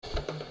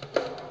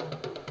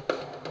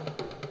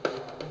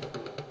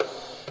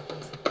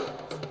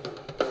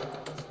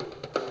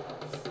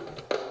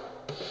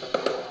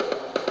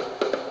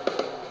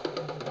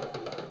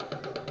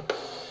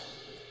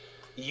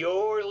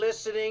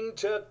listening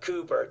to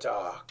Cooper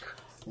Talk.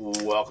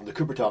 Welcome to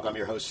Cooper Talk. I'm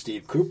your host,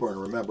 Steve Cooper,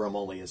 and remember, I'm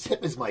only as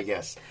hip as my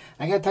guests.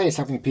 I got to tell you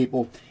something,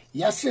 people.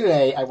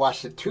 Yesterday, I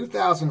watched a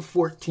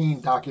 2014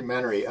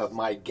 documentary of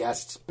my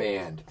guest's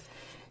band.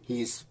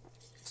 He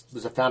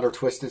was a founder of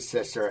Twisted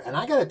Sister, and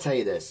I got to tell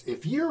you this.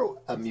 If you're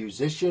a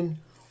musician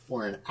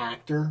or an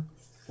actor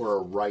or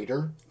a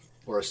writer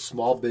or a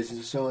small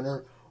business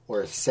owner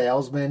or a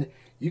salesman,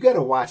 you got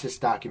to watch this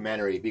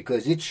documentary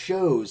because it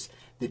shows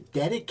the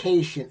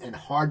dedication and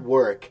hard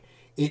work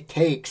it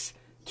takes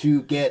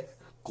to get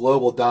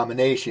global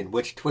domination,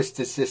 which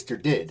Twisted Sister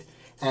did.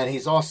 And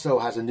he's also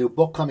has a new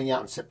book coming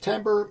out in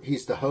September.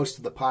 He's the host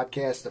of the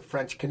podcast, The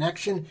French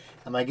Connection.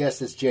 And my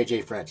guest is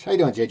JJ French. How you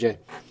doing, JJ?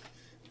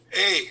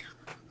 Hey,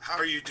 how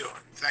are you doing?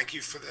 Thank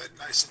you for that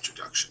nice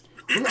introduction.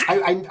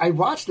 I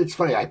watched, it's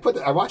funny,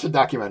 I watched a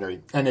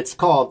documentary, and it's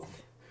called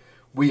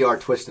We Are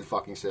Twisted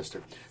Fucking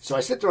Sister. So I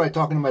sit there, I'm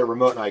talking to my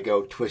remote, and I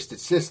go, Twisted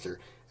Sister.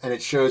 And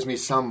it shows me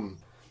some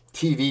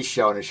TV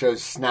show, and it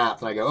shows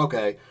Snapped, and I go,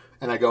 okay.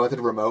 And I go into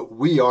the remote,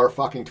 We Are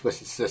Fucking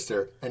Twisted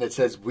Sister. And it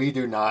says, we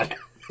do not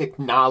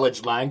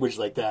acknowledge language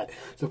like that.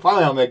 So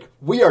finally I'm like,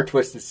 We Are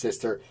Twisted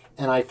Sister.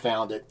 And I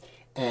found it.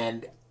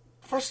 And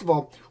first of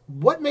all,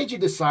 what made you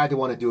decide to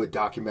want to do a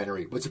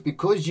documentary? Was it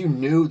because you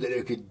knew that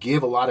it could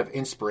give a lot of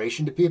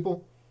inspiration to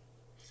people?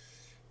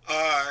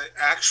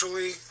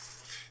 Actually,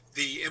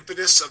 the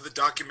impetus of the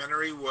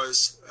documentary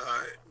was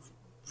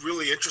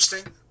really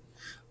interesting.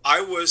 I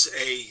was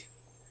a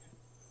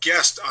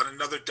guest on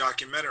another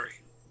documentary,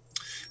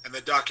 and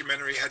the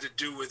documentary had to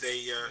do with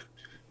a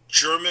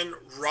German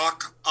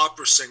rock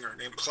opera singer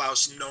named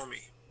Klaus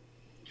Nomi,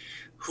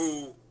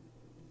 who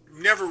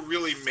never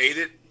really made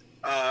it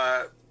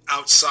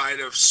outside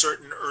of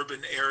certain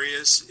urban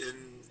areas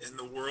in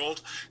the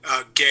world,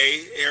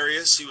 gay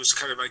areas. He was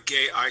kind of a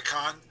gay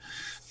icon,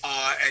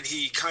 and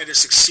he kind of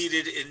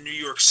succeeded in New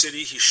York City.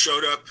 He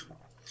showed up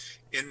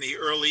in the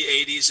early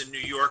 80s in New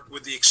York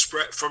with the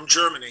from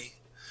Germany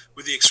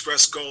with the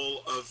express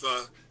goal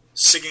of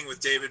singing with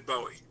David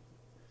Bowie.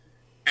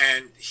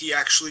 And he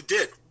actually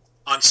did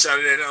on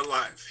Saturday Night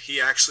Live.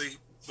 He actually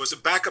was a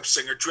backup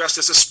singer dressed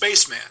as a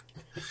spaceman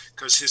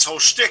because his whole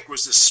shtick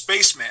was this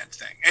spaceman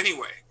thing.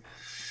 Anyway,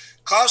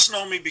 Klaus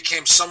Nomi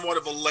became somewhat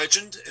of a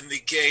legend in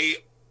the gay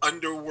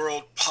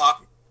underworld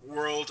pop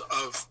world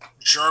of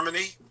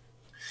Germany,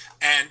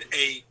 and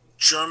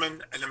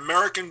an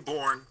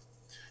American-born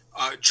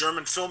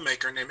German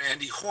filmmaker named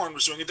Andy Horn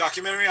was doing a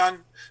documentary on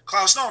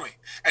Klaus Nomi.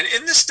 And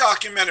in this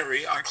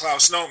documentary on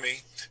Klaus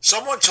Nomi,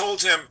 someone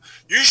told him,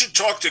 you should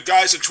talk to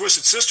guys in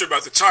Twisted Sister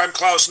about the time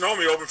Klaus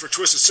Nomi opened for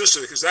Twisted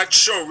Sister, because that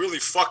show really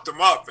fucked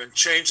him up and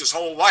changed his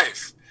whole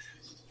life.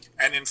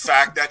 And in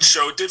fact, that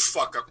show did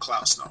fuck up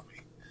Klaus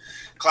Nomi.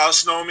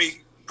 Klaus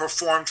Nomi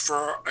performed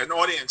for an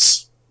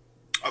audience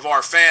of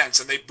our fans,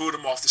 and they booed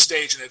him off the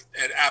stage, and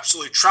it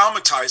absolutely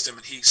traumatized him,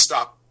 and he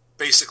stopped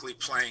basically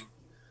playing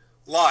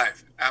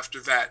live after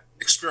that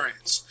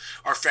experience.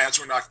 Our fans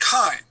were not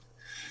kind.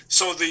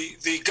 So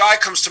the guy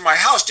comes to my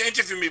house to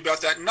interview me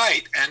about that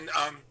night, and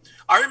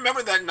I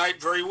remember that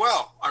night very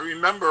well. I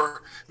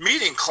remember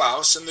meeting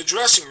Klaus in the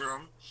dressing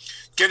room,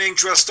 getting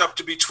dressed up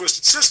to be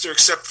Twisted Sister,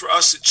 except for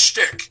us it's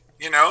shtick,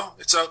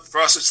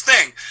 for us it's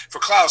thing. For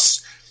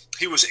Klaus,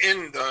 he was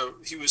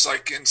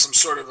like in some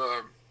sort of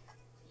a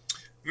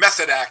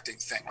method acting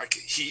thing. Like,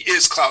 he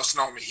is Klaus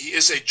Nomi. He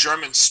is a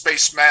German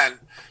spaceman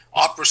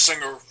opera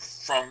singer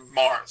from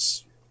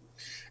Mars.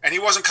 And he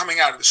wasn't coming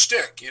out of the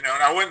shtick, and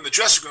I went in the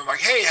dressing room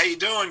like, hey, how you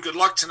doing? Good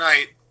luck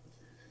tonight.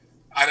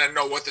 I don't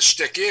know what the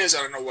shtick is. I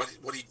don't know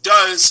what he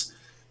does.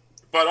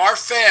 But our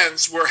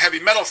fans were heavy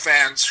metal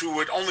fans who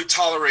would only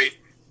tolerate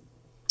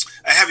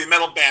a heavy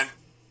metal band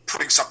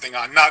putting something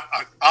on, not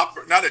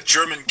a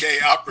German gay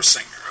opera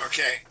singer,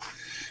 okay?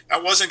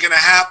 That wasn't going to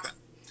happen.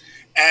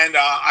 And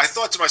I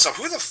thought to myself,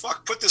 who the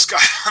fuck put this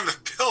guy on the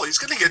bill? He's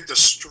going to get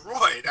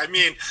destroyed. I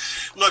mean,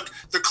 look,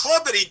 the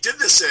club that he did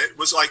this at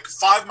was like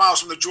 5 miles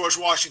from the George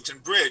Washington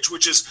Bridge,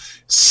 which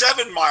is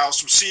 7 miles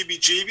from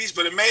CBGB's,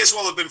 but it may as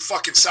well have been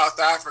fucking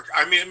South Africa.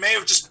 I mean, it may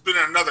have just been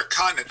another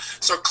continent.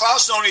 So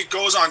Klaus Nomi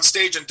goes on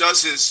stage and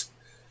does his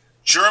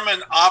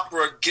German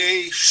opera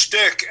gay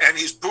shtick, and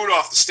he's booed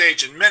off the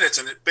stage in minutes,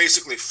 and it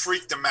basically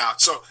freaked him out.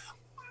 So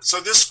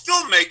this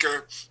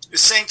filmmaker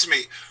is saying to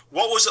me,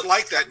 what was it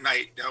like that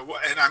night?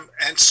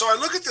 And so I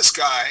look at this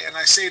guy and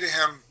I say to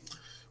him,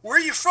 where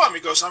are you from? He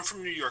goes, I'm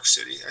from New York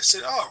City. I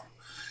said, oh.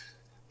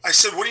 I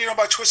said, what do you know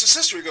about Twisted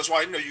Sister? He goes,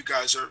 well, I know you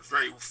guys are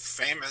very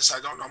famous. I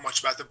don't know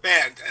much about the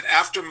band. And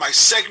after my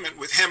segment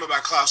with him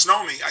about Klaus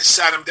Nomi, I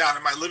sat him down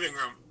in my living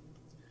room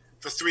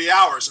for 3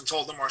 hours and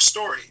told him our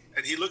story.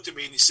 And he looked at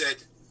me and he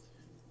said,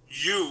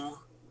 you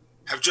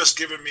have just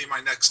given me my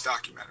next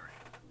documentary.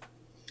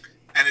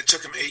 And it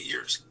took him 8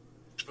 years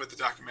to put the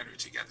documentary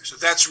together. So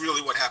that's really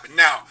what happened.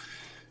 Now,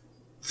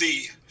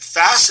 the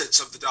facets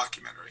of the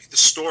documentary, the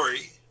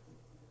story,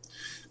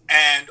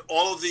 and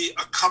all of the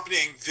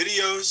accompanying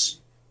videos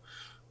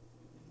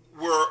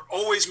were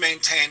always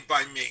maintained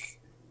by me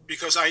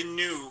because I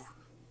knew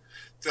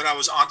that I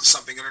was onto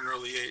something at an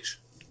early age.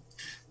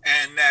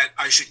 and that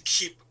I should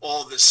keep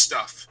all this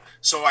stuff.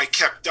 So I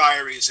kept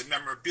diaries and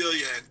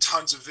memorabilia and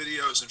tons of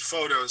videos and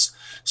photos.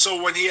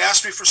 So when he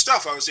asked me for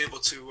stuff, I was able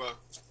to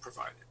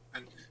provide it.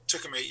 And it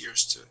took him 8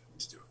 years to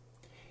do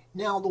it.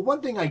 Now, the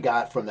one thing I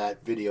got from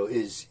that video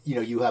is,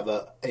 you have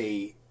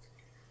a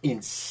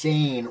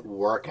insane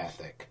work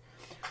ethic.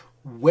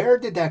 Where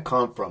did that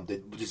come from?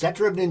 Is that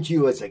driven into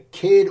you as a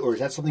kid, or is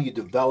that something you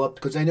developed?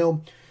 Because I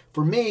know,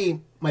 for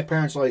me, my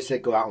parents always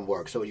said go out and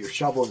work. So you're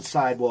shoveling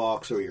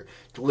sidewalks, or you're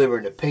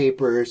delivering the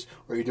papers,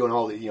 or you're doing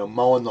all the,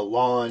 mowing the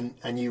lawn,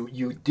 and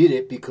you did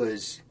it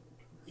because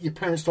your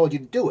parents told you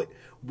to do it.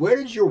 Where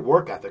did your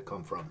work ethic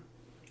come from?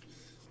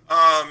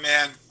 Oh,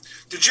 man.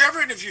 Did you ever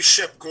interview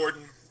Shep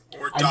Gordon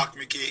or Doc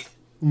McGee?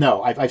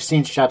 No, I've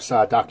seen Shep's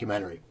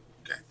documentary.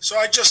 Okay. So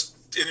I just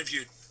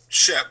interviewed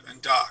Shep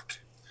and Doc.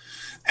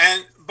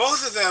 And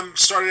both of them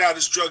started out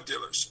as drug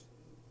dealers.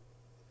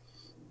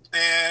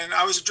 And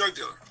I was a drug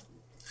dealer.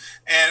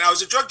 And I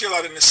was a drug dealer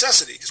out of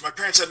necessity because my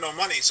parents had no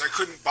money, so I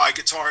couldn't buy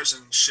guitars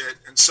and shit.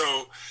 And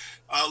so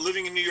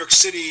living in New York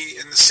City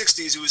in the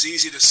 60s, it was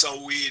easy to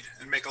sell weed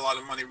and make a lot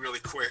of money really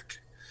quick.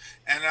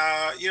 And,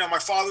 my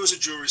father was a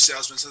jewelry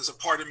salesman, so there's a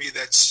part of me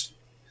that's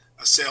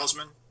a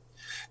salesman.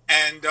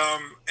 And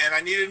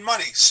I needed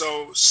money.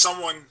 So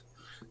someone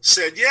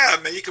said, yeah,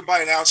 man, you can buy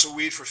an ounce of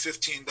weed for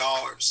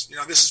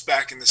 $15. This is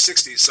back in the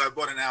 60s. So I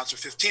bought an ounce of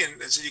 15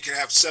 and said you can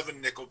have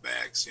 7 nickel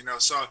bags,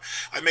 So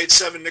I made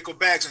 7 nickel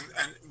bags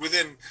and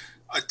within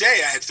a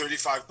day I had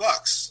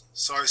 $35.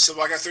 So I said,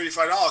 well, I got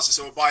 $35. I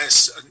said,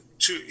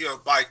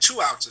 well, buy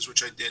 2 ounces,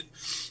 which I did.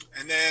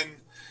 And then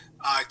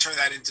I turned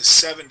that into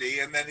 70.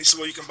 And then he said,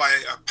 well, you can buy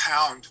a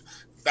pound.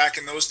 Back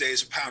in those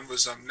days, a pound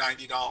was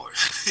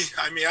 $90.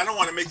 I mean, I don't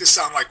want to make this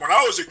sound like when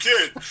I was a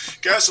kid,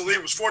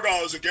 gasoline was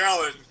 $4 a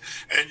gallon,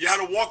 and you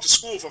had to walk to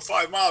school for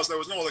 5 miles. There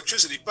was no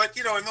electricity. But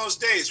in those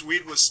days,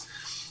 weed was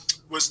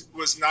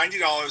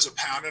 $90 a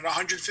pound and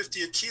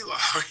 $150 a kilo.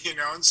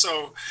 And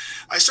so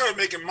I started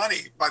making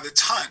money by the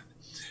ton,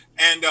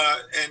 and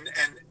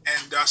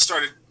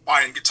started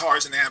buying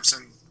guitars and amps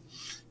and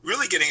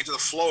really getting into the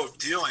flow of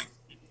dealing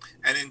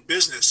and in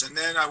business. And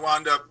then I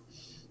wound up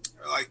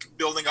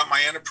building up my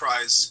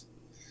enterprise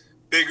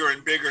bigger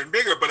and bigger and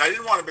bigger, but I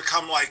didn't want to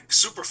become like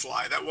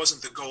Superfly. That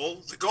wasn't the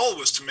goal. The goal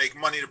was to make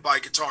money to buy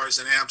guitars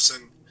and amps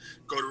and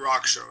go to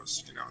rock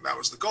shows. That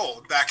was the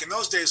goal. Back in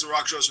those days, the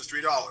rock shows were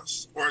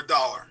 $3 or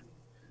 $1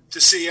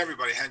 to see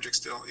everybody. Hendrix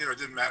still, it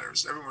didn't matter.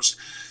 Everyone was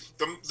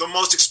the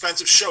most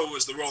expensive show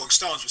was the Rolling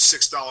Stones was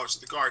 $6 at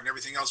the Garden.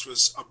 Everything else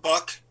was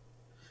 $1,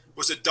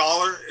 was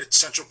 $1 at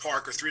Central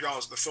Park, or $3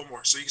 at the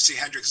Fillmore. So you can see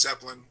Hendrix,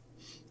 Zeppelin,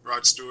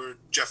 Rod Stewart,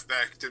 Jeff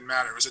Beck, didn't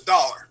matter. It was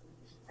 $1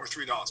 or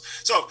 $3.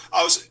 So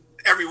I was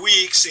every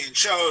week seeing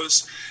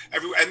shows.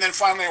 And then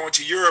finally I went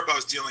to Europe. I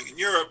was dealing in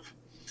Europe.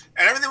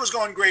 And everything was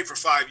going great for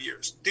 5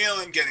 years.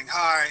 Dealing, getting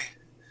high,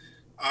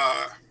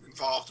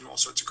 involved in all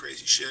sorts of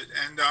crazy shit.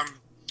 And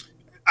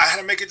I had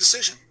to make a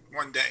decision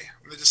one day.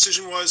 The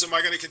decision was, am I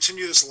going to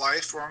continue this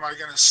life, or am I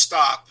going to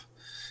stop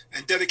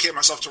and dedicate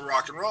myself to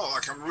rock and roll?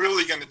 Like, I'm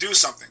really going to do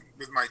something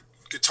with my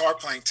guitar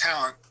playing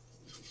talent.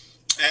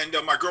 And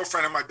my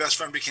girlfriend and my best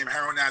friend became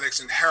heroin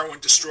addicts, and heroin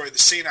destroyed the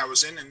scene I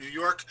was in New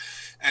York.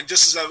 And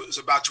just as I was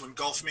about to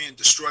engulf me and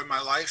destroy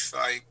my life,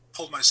 I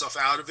pulled myself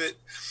out of it,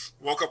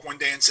 woke up one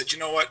day and said, you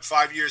know what,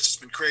 5 years, it's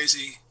been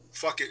crazy.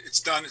 Fuck it, it's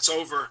done, it's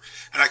over.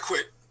 And I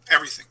quit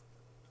everything,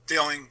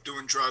 dealing,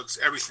 doing drugs,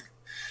 everything.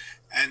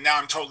 And now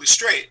I'm totally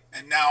straight.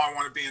 And now I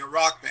want to be in a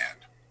rock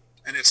band.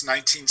 And it's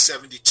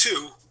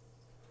 1972.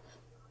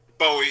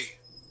 Bowie,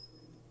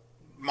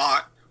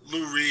 Mott,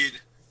 Lou Reed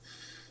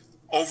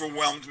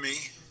overwhelmed me.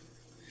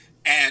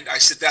 And I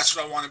said, that's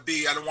what I want to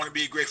be. I don't want to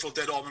be a Grateful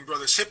Dead Allman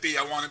Brothers hippie.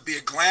 I want to be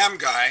a glam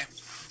guy.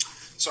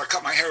 So I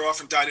cut my hair off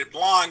and dyed it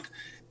blonde,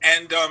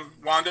 and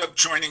wound up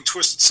joining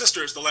Twisted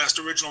Sister as the last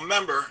original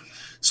member.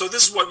 So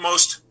this is what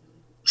most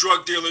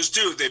drug dealers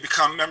do. They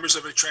become members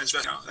of a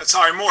transvestite. That's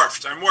how I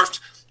morphed. I morphed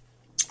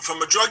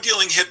from a drug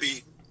dealing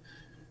hippie,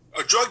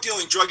 a drug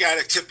dealing, drug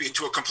addict hippie,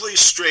 into a completely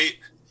straight,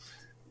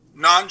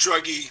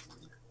 non-druggy,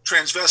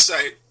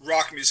 transvestite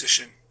rock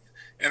musician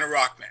in a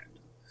rock band.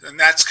 And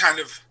that's kind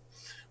of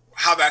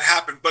how that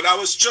happened. But I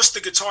was just the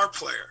guitar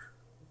player,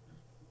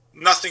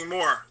 nothing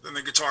more than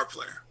the guitar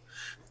player.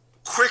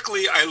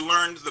 Quickly, I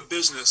learned the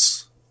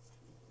business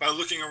by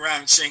looking around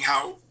and seeing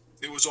how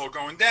it was all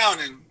going down.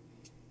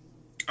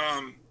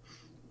 And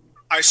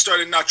I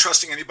started not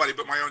trusting anybody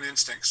but my own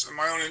instincts. And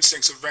my own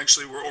instincts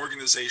eventually were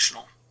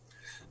organizational.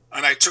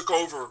 And I took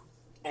over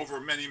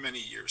many,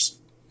 many years.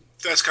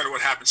 That's kind of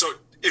what happened. So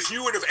if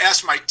you would have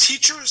asked my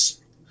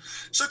teachers,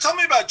 so tell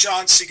me about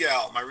John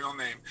Segal, my real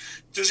name.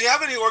 Does he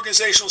have any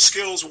organizational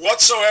skills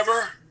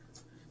whatsoever?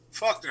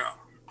 Fuck no.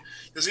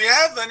 Does he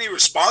have any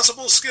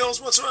responsible skills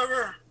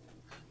whatsoever?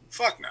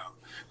 Fuck no.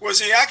 Was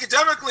he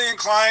academically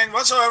inclined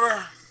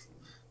whatsoever?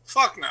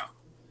 Fuck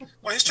no.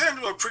 Well, he's turned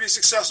into a pretty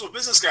successful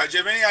business guy. Do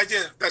you have any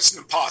idea? That's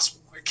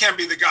impossible. It can't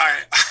be the guy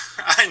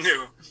I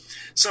knew.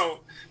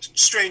 So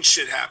strange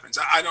shit happens.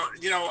 I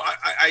don't,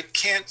 I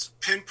can't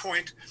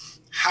pinpoint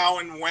how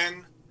and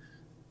when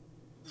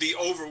the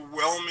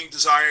overwhelming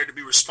desire to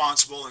be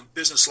responsible and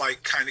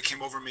businesslike kind of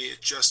came over me. It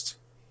just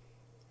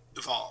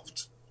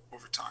evolved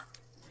over time.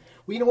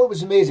 Well, you know what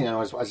was amazing, I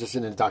was just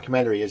in the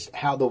documentary, is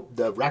how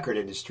the record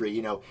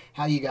industry,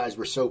 how you guys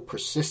were so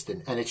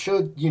persistent. And it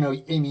showed, you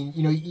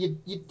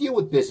deal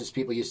with business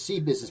people, you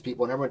see business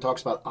people, and everyone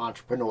talks about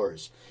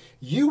entrepreneurs.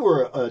 You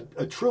were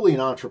a truly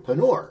an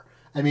entrepreneur.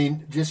 I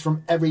mean, just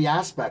from every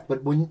aspect.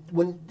 But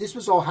when this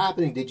was all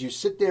happening, did you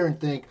sit there and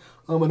think,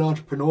 I'm an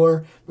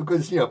entrepreneur?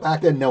 Because,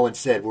 back then no one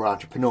said we're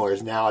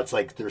entrepreneurs. Now it's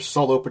like there's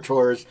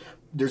solopreneurs.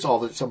 There's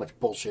so much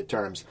bullshit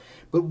terms.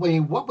 But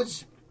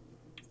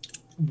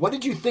what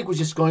did you think was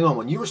just going on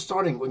when you were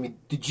starting? I mean,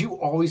 did you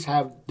always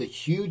have the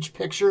huge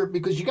picture?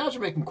 Because you guys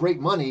were making great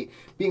money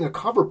being a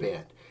cover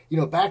band.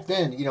 Back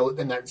then,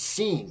 in that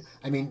scene,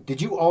 I mean,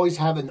 did you always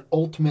have an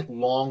ultimate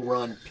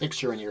long-run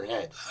picture in your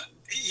head?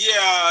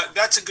 Yeah,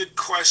 that's a good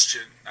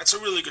question. That's a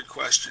really good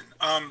question.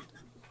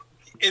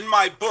 In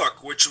my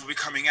book, which will be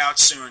coming out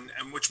soon,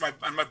 and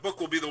my book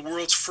will be the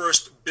world's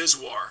first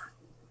bizwar,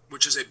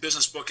 which is a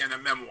business book and a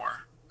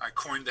memoir. I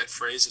coined that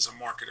phrase as a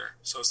marketer,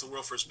 so it's the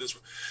world's first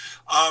bizwar.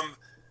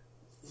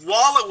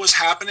 While it was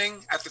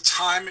happening, at the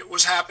time it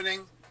was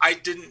happening, I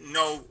didn't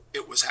know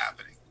it was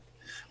happening.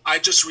 I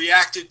just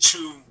reacted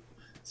to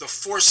the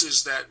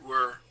forces that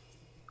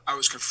I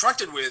was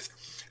confronted with,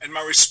 and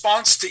my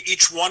response to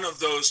each one of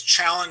those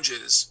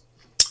challenges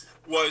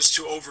was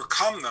to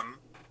overcome them.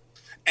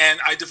 And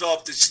I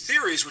developed these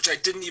theories, which I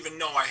didn't even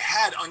know I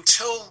had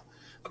until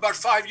about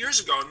 5 years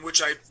ago, in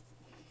which a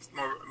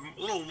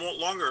little more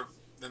longer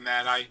than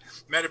that, I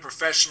met a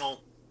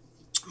professional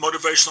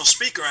motivational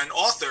speaker and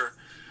author,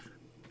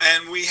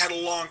 and we had a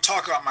long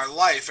talk about my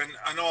life, and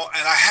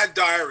I had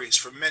diaries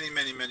for many,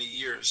 many, many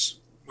years,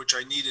 which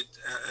I needed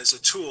as a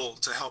tool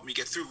to help me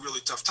get through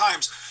really tough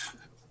times.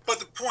 But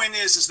the point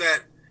is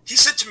that he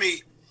said to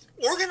me,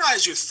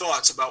 organize your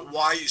thoughts about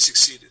why you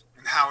succeeded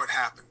and how it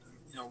happened,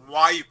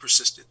 why you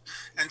persisted.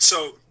 And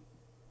so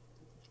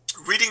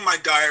reading my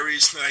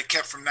diaries that I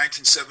kept from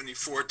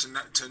 1974 to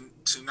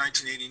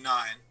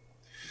 1989,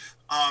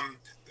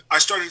 I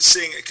started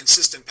seeing a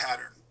consistent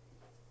pattern.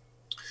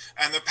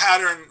 And the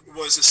pattern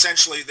was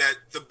essentially that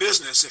the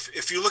business,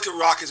 if you look at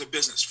rock as a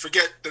business,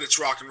 forget that it's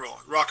rock and roll.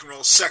 Rock and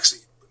roll is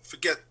sexy.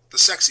 Forget the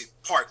sexy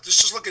part.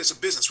 Just look at it as a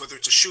business, whether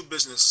it's a shoe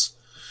business,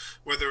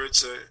 whether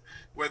it's a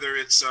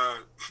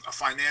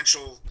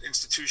financial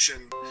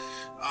institution,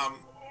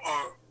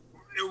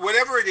 or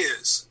whatever it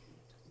is.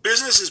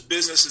 Business is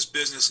business is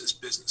business is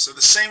business. So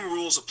the same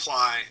rules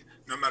apply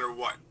no matter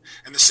what.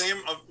 And the same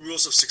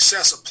rules of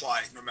success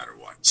apply no matter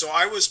what. So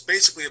I was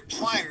basically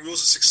applying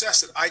rules of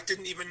success that I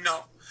didn't even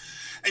know.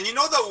 And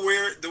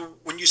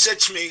when you said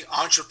to me,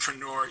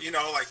 entrepreneur,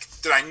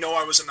 did I know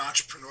I was an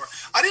entrepreneur?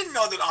 I didn't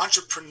know that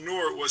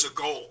entrepreneur was a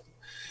goal.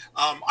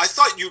 I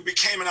thought you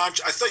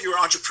were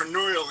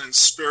entrepreneurial in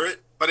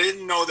spirit, but I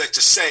didn't know that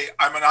to say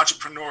I'm an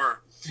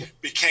entrepreneur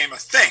became a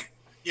thing.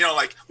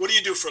 What do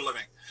you do for a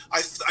living?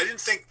 I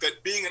didn't think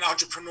that being an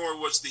entrepreneur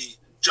was the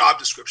job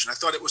description. I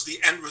thought it was the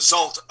end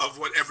result of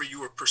whatever you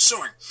were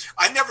pursuing.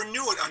 I never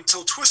knew it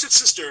until Twisted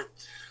Sister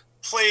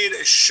played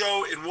a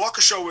show in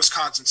Waukesha,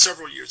 Wisconsin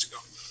several years ago.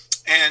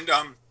 And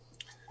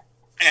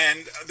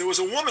there was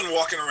a woman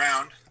walking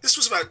around. This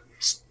was about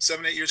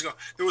 7-8 years ago.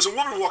 There was a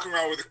woman walking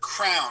around with a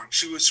crown.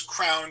 She was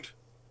crowned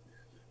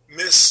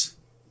Miss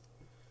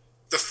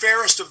the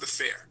Fairest of the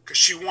Fair because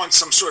she won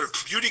some sort of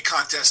beauty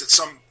contest at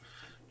some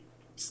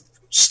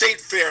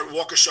state fair in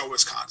Waukesha,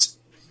 Wisconsin.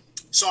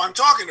 So I'm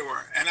talking to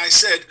her, and I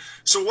said,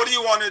 so what do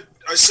you want to,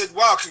 I said,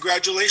 wow,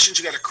 congratulations,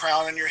 you got a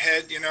crown on your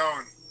head,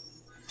 And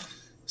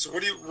so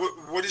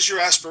what is your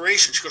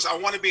aspiration? She goes, I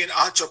want to be an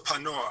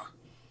entrepreneur,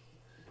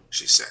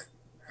 she said.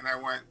 And I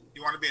went,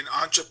 you want to be an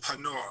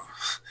entrepreneur?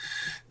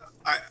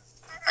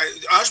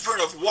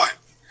 Entrepreneur of what?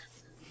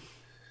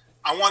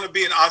 I want to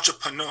be an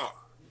entrepreneur.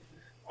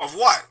 Of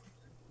what?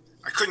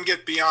 I couldn't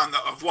get beyond the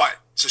of what.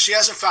 So she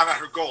hasn't found out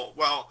her goal.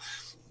 Well,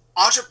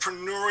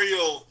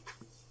 entrepreneurial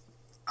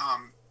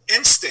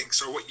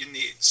instincts are what you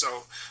need.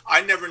 So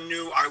I never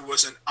knew I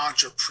was an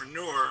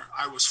entrepreneur.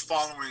 I was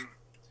following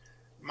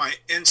my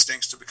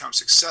instincts to become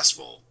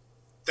successful.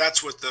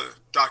 That's what the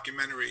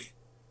documentary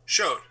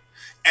showed.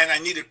 And I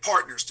needed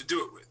partners to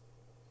do it with.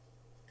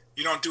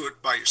 You don't do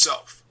it by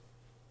yourself.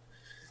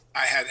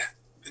 I had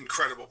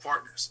incredible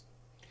partners.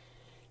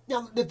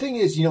 Now, the thing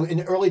is, in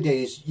the early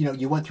days,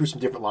 you went through some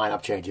different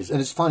lineup changes.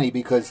 And it's funny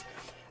because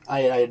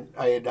I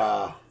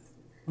had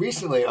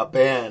recently a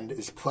band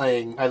is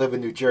playing, I live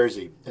in New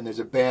Jersey, and there's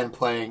a band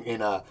playing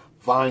in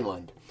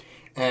Vineland.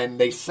 And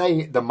they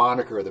say the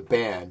moniker of the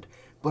band,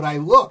 but I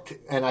looked,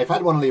 and I've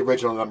had one of the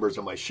original members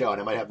on my show,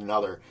 and I might have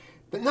another,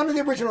 but none of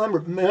the original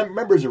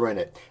members are in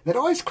it. That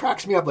always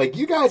cracks me up. Like,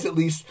 you guys at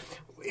least,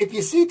 if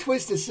you see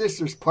Twisted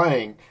Sisters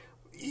playing,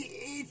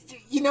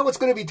 you know it's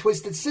going to be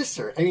Twisted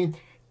Sister. I mean,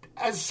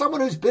 as someone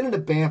who's been in a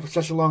band for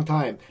such a long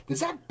time, does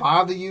that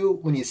bother you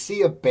when you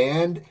see a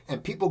band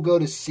and people go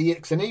to see it?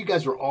 Because I know you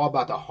guys were all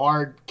about the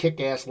hard,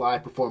 kick-ass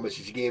live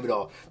performances. You gave it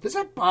all. Does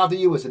that bother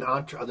you as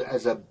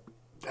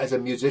a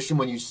musician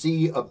when you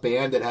see a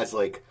band that has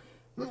like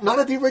None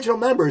of the original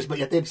members, but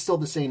yet they've still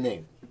the same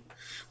name.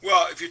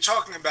 Well, if you're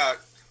talking about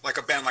like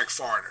a band like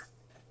Foreigner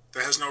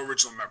that has no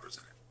original members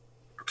in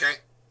it, okay?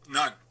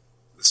 None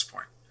at this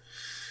point.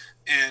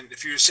 And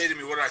if you were to say to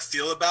me, what do I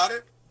feel about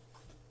it?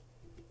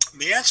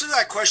 The answer to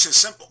that question is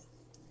simple.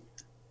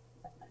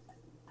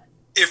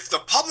 If the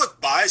public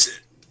buys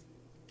it,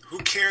 who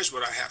cares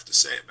what I have to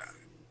say about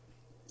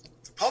it?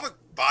 The public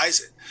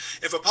buys it.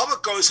 If a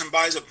public goes and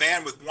buys a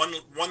band with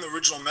one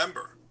original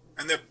member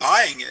and they're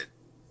buying it,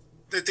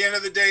 at the end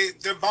of the day,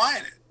 they're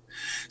buying it.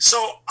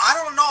 So I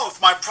don't know if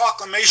my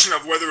proclamation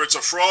of whether it's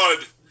a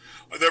fraud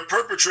or they're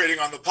perpetrating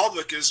on the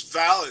public is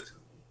valid.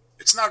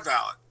 It's not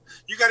valid.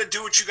 You got to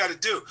do what you got to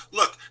do.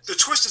 Look, the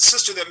Twisted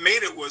Sister that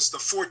made it was the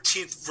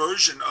 14th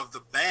version of the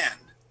band.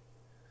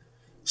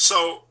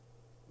 So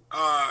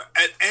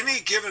at any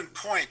given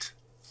point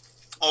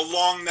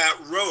along that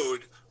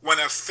road, when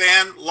a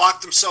fan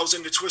locked themselves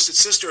into Twisted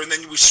Sister and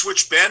then we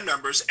switched band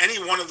members, any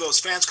one of those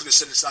fans could have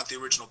said it's not the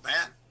original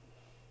band.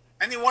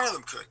 Any one of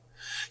them could.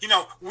 You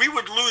know, we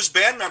would lose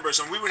band members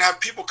and we would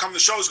have people come to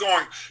shows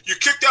going, you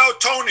kicked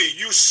out Tony,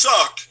 you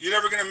suck. You're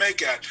never going to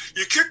make it.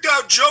 You kicked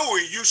out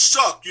Joey, you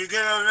suck. You're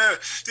gonna.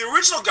 The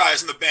original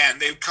guys in the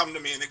band, they'd come to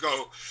me and they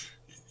go,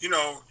 you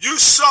know, you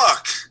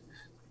suck.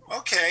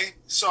 Okay.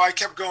 So I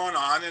kept going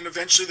on and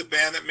eventually the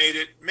band that made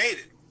it.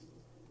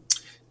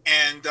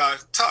 And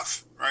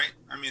tough, right?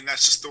 I mean,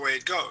 that's just the way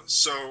it goes.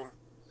 So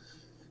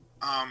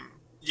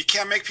you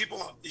can't make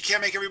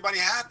everybody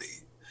happy.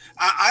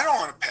 I don't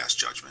want to pass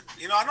judgment.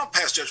 You know, I don't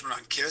pass judgment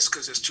on Kiss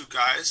because there's two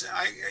guys.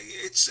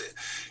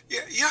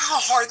 You know how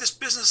hard this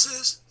business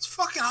is? It's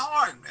fucking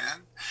hard,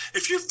 man.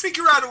 If you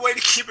figure out a way to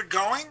keep it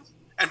going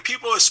and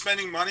people are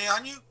spending money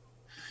on you,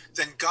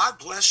 then God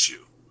bless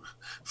you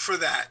for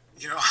that.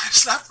 You know,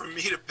 it's not for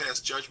me to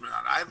pass judgment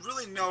on it. I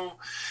really know.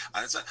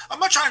 I'm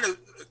not trying to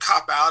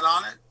cop out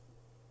on it.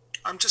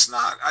 I'm just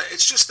not.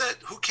 It's just that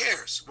who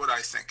cares what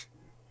I think?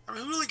 I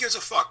mean, who really gives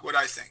a fuck what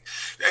I think?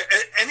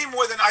 Any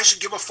more than I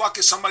should give a fuck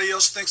if somebody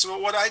else thinks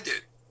about what I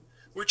did,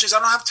 which is I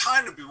don't have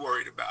time to be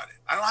worried about it.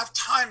 I don't have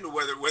time to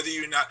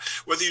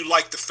whether you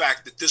like the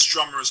fact that this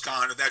drummer is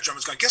gone or that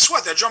drummer's gone. Guess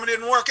what? That drummer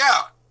didn't work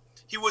out.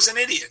 He was an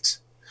idiot.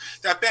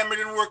 That band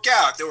didn't work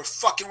out. They were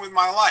fucking with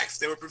my life.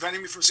 They were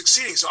preventing me from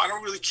succeeding. So I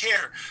don't really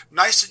care.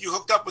 Nice that you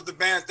hooked up with the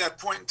band at that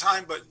point in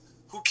time, but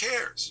who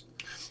cares?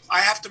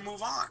 I have to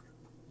move on.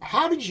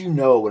 How did you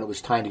know when it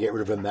was time to get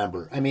rid of a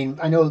member? I mean,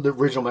 I know the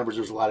original members,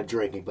 there was a lot of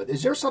drinking, but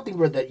is there something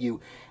where that you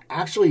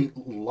actually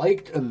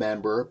liked a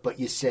member, but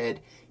you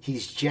said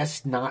he's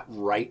just not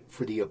right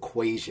for the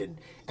equation?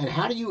 And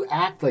how do you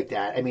act like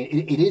that? I mean,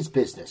 it is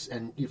business,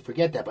 and you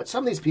forget that. But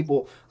some of these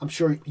people, I'm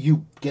sure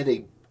you get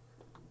a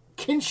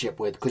kinship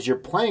with because you're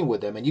playing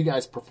with them and you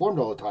guys performed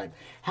all the time.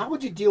 How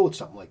would you deal with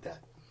something like that?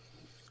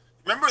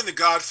 Remember in The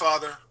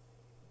Godfather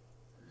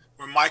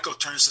where Michael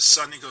turns to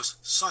Sonny and goes,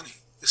 Sonny,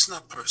 it's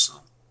not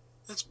personal.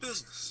 It's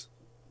business.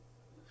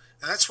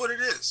 And that's what it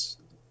is.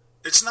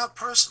 It's not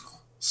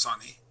personal,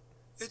 Sonny.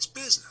 It's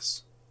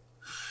business.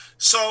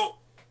 So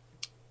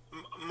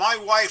my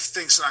wife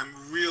thinks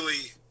I'm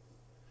really,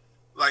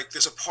 like,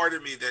 there's a part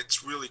of me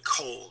that's really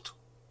cold.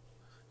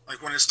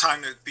 Like when it's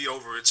time to be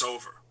over, it's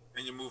over.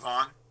 And you move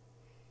on.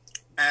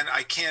 And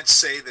I can't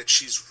say that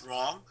she's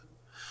wrong.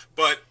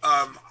 But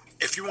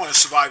if you want to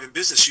survive in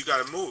business, you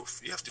got to move.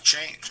 You have to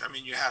change. I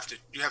mean, you have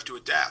to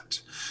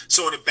adapt.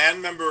 So when a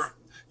band member...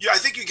 Yeah, I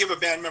think you give a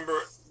band member,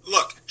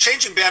 look,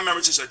 changing band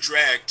members is a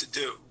drag to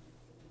do.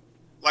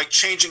 Like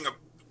changing a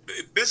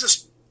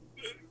business,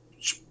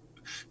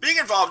 being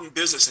involved in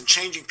business and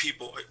changing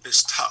people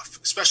is tough,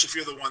 especially if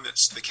you're the one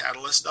that's the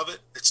catalyst of it.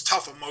 It's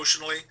tough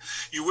emotionally.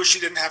 You wish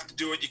you didn't have to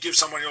do it. You give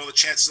somebody all the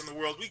chances in the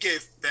world. We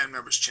gave band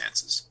members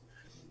chances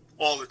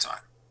all the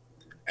time.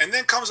 And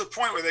then comes a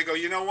point where they go,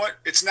 you know what?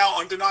 It's now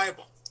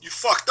undeniable. You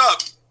fucked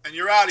up and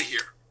you're out of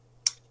here.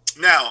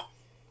 Now,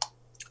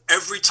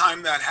 every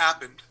time that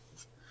happened,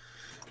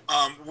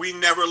 we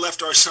never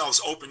left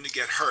ourselves open to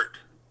get hurt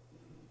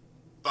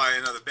by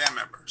another band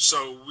member.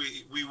 So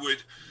we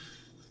would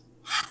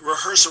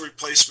rehearse a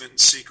replacement in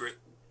secret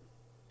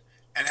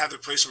and have the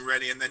replacement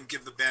ready and then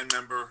give the band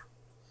member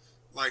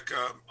like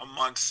a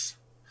month.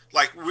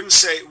 Like we wouldn't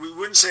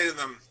say to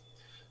them,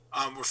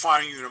 we're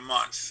firing you in a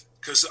month.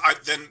 Because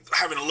then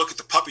having to look at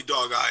the puppy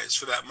dog eyes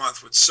for that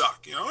month would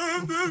suck. You know,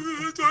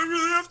 do I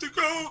really have to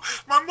go?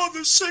 My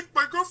mother's sick.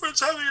 My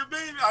girlfriend's having a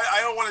baby. I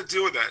don't want to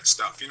deal with that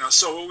stuff. You know,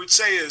 so what we'd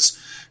say is,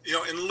 you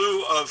know, in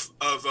lieu of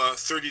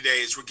 30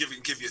 days, we're give you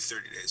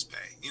 30 days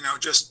pay. You know,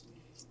 just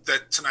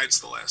that tonight's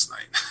the last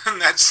night,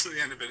 and that's the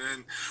end of it.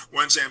 And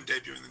Wednesday I'm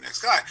debuting the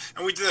next guy,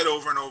 and we do that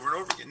over and over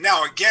and over again.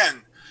 Now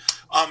again,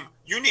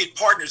 you need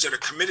partners that are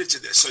committed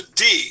to this. So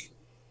D,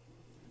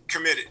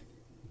 committed,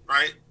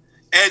 right?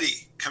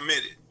 Eddie,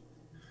 committed.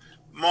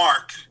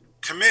 Mark,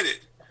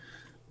 committed.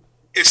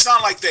 It's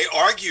not like they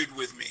argued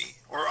with me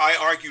or I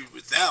argued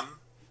with them.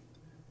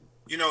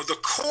 You know, the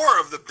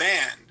core of the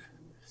band,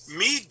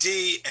 me,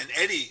 D, and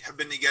Eddie have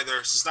been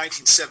together since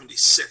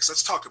 1976.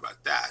 Let's talk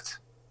about that.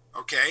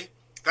 Okay?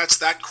 That's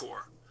that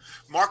core.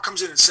 Mark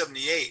comes in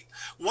 78.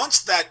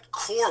 Once that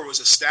core was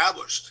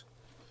established,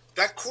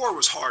 that core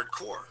was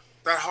hardcore.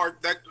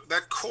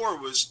 That core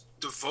was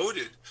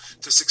devoted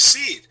to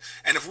succeed.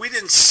 And if we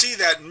didn't see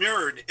that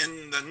mirrored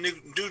in the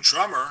new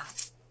drummer,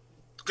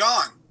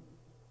 gone.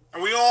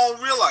 And we all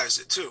realize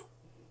it too.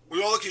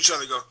 We all look at each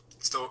other and go,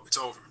 it's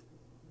over.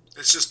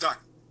 It's just done.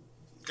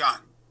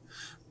 Gone.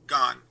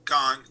 Gone,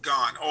 gone,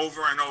 gone,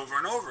 over and over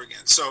and over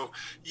again. So,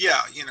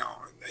 yeah,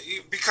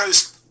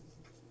 because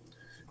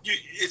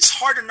it's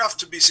hard enough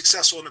to be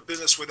successful in a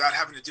business without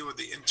having to deal with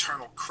the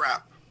internal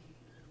crap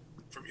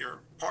from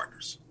your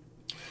partners.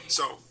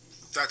 So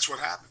that's what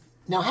happened.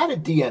 Now, how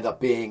did Dee end up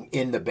being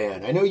in the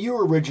band? I know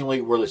you originally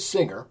were the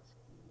singer,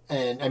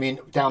 and I mean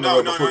down the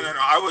road. No.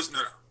 I was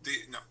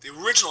the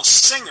original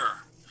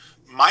singer,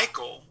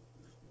 Michael,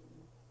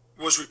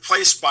 was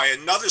replaced by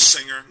another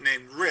singer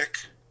named Rick,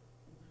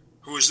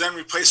 who was then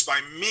replaced by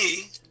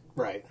me.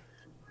 Right.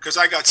 Because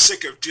I got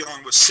sick of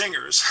dealing with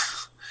singers.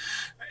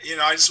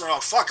 I just went, oh,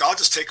 fuck, I'll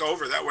just take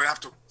over. That way I have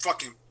to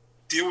fucking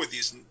deal with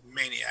these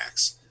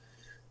maniacs.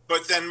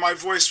 But then my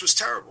voice was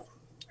terrible.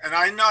 And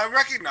I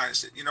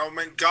recognized it.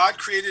 God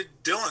created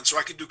Dylan so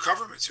I could do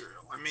cover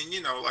material. I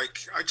mean,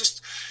 I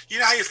just,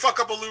 how you fuck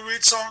up a Lou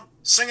Reed song?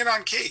 Sing it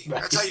on key.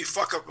 Right. That's how you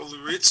fuck up a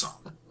Lou Reed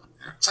song.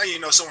 That's how you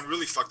know someone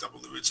really fucked up a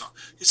Lou Reed song.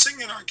 You sing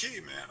it on key,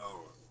 man.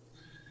 Oh.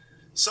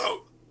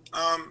 So,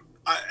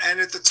 and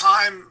at the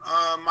time,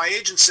 my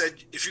agent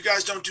said, if you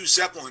guys don't do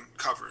Zeppelin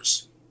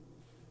covers,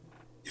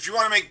 if you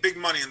want to make big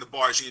money in the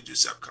bars, you need to do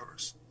Zepp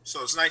covers.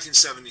 So it's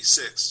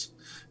 1976.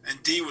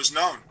 And Dee was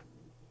known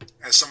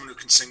as someone who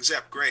can sing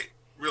Zepp great,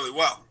 really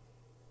well.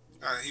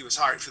 He was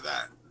hired for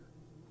that.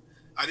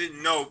 I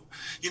didn't know.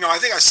 I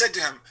think I said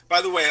to him,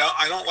 by the way,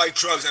 I don't like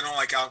drugs. I don't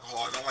like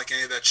alcohol. I don't like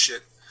any of that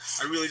shit.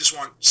 I really just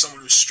want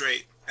someone who's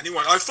straight. And he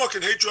went, I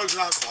fucking hate drugs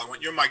and alcohol. I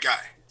went, you're my guy.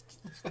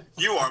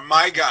 You are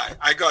my guy.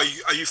 I go,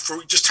 are you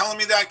just telling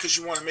me that because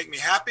you want to make me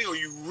happy, or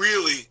you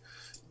really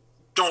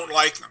don't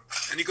like them?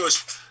 And he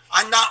goes,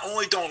 I not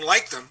only don't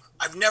like them,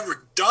 I've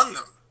never done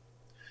them.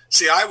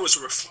 See,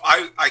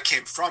 I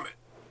came from it.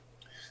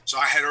 So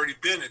I had already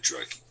been a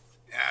drug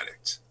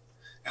addict,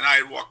 and I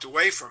had walked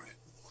away from it.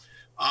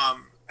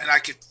 And I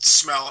could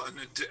smell an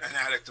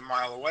addict a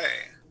mile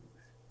away.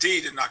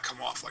 Dee did not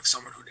come off like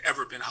someone who'd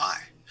ever been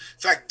high. In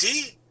fact,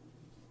 Dee,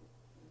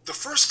 the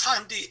first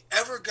time Dee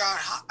ever got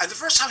high, the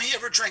first time he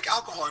ever drank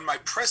alcohol in my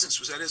presence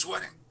was at his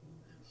wedding,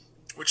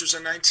 which was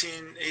in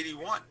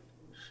 1981.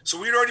 So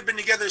we'd already been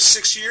together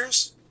 6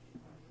 years.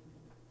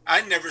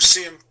 I'd never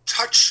see him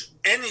touch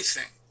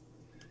anything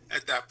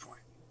at that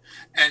point.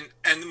 And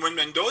when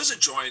Mendoza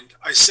joined,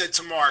 I said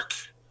to Mark,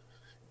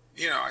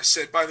 I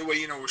said, by the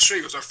way, we're straight.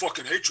 He goes, I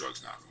fucking hate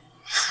drugs and alcohol.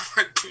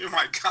 You're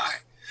my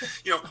guy.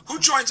 Who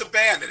joins a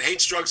band that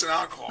hates drugs and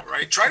alcohol,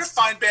 right? Try to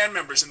find band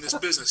members in this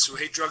business who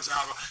hate drugs and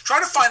alcohol. Try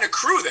to find a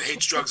crew that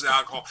hates drugs and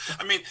alcohol.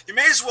 I mean, you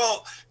may as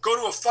well go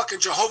to a fucking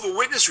Jehovah's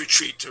Witness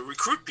retreat to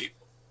recruit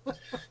people.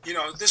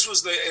 This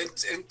was the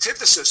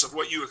antithesis of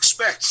what you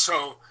expect.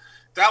 So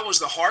that was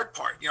the hard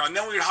part. And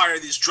then we'd hire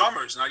these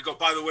drummers, and I'd go,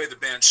 by the way, the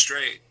band's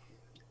straight.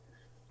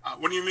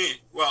 What do you mean?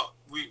 Well,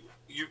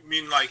 you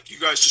mean like you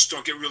guys just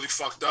don't get really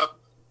fucked up?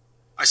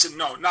 I said,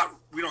 no,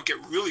 we don't get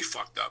really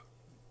fucked up.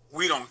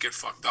 We don't get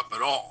fucked up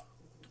at all.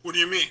 What do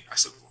you mean? I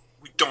said,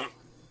 we don't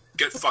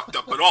get fucked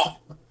up at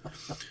all.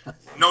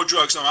 No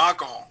drugs, no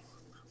alcohol.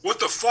 What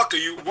the fuck are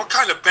you? What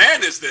kind of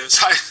band is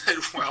this? I said,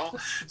 well,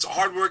 it's a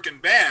hard-working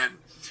band.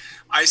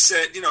 I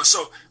said,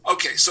 so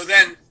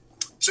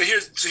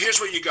here's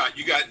what you got.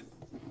 You got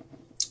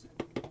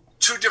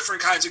two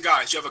different kinds of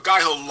guys. You have a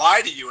guy who'll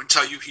lie to you and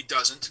tell you he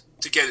doesn't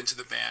to get into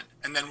the band,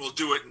 and then we'll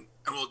do it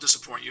and we'll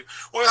disappoint you.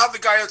 Or you'll have the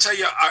guy who'll tell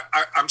you,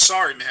 I'm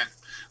sorry, man.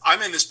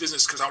 I'm in this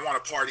business because I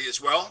want to party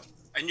as well.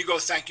 And you go,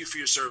 thank you for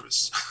your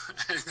service.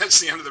 And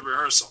that's the end of the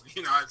rehearsal.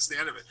 It's the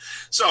end of it.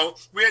 So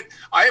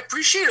I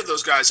appreciated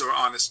those guys that were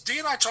honest. Dee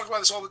and I talk about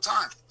this all the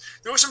time.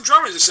 There were some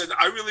drummers that said,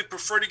 I really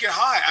prefer to get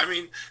high. I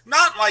mean,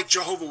 not like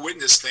Jehovah's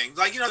Witness thing.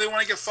 Like, they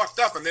want to get fucked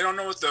up and they don't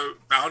know what the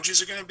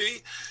boundaries are going to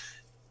be.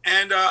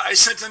 And I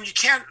said to them, you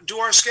can't do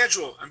our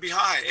schedule and be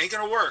high. It ain't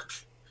going to work.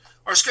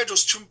 Our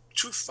schedule's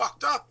too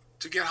fucked up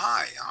to get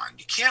high on.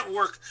 You can't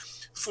work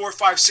 4,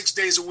 5, 6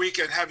 days a week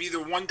and have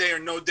either one day or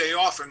no day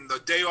off, and the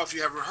day off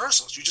you have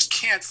rehearsals. You just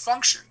can't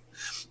function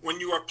when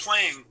you are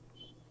playing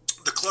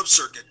the club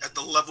circuit at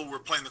the level we're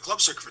playing the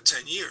club circuit for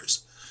 10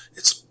 years.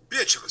 It's a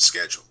bitch of a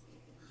schedule.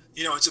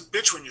 It's a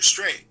bitch when you're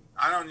straight.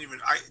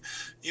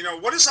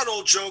 What is that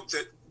old joke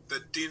that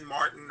Dean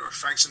Martin or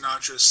Frank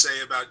Sinatra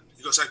say about,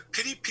 he goes, I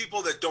pity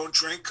people that don't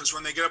drink because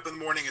when they get up in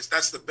the morning,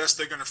 that's the best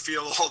they're going to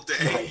feel all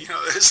day.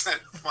 There's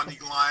that funny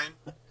line,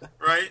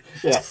 right?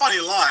 Yeah. It's a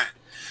funny line.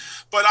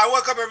 But I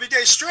woke up every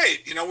day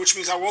straight, which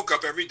means I woke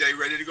up every day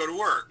ready to go to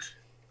work.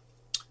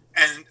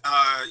 And,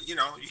 you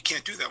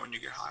can't do that when you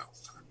get high all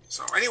the time.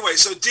 So anyway,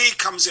 so Dee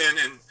comes in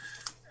and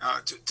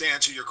to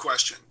answer your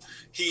question,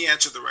 he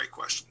answered the right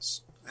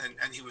questions,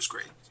 and he was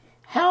great.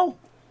 How,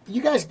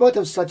 you guys both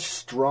have such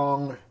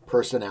strong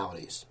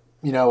personalities.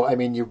 You know, I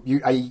mean,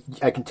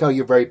 I can tell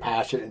you're very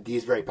passionate, and Dee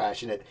is very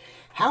passionate.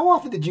 How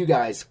often did you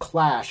guys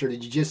clash, or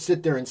did you just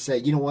sit there and say,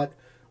 you know what,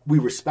 we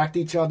respect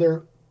each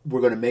other,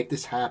 we're going to make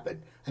this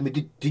happen? I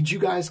mean, did you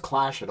guys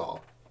clash at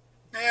all?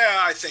 Yeah,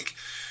 I think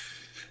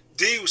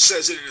Dee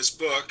says it in his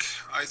book.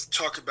 I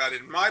talk about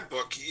it in my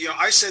book. You know,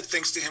 I said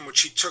things to him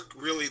which he took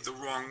really the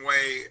wrong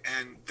way,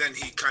 and then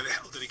he kind of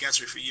held it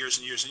against me for years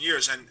and years and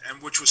years,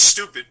 and which was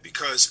stupid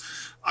because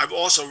I've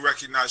also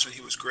recognized when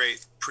he was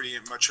great pretty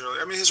much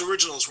earlier. I mean, his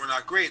originals were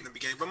not great in the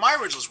beginning, but my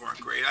originals weren't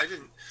great.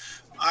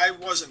 I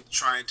wasn't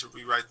trying to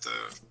rewrite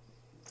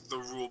the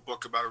rule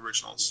book about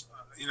originals.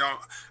 You know,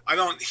 I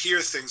don't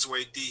hear things the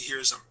way Dee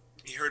hears them.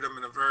 He heard them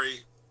in a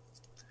very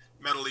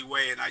metally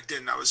way, and I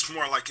didn't. I was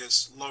more like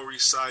his Lower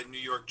East Side, New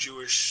York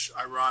Jewish,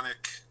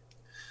 ironic,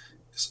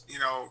 you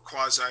know,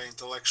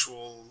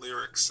 quasi-intellectual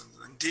lyrics.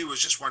 And Dee was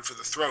just one for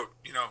the throat,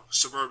 you know,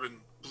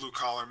 suburban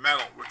blue-collar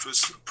metal, which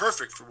was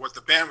perfect for what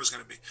the band was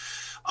going to be.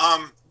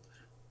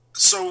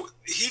 So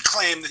he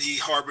claimed that he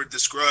harbored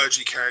this grudge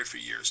he carried for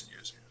years and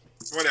years and years.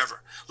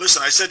 Whatever.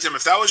 Listen, I said to him,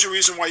 if that was your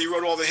reason why you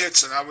wrote all the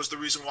hits and that was the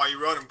reason why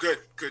you wrote them, good,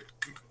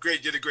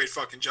 great, you did a great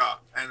fucking job.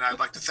 And I'd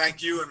like to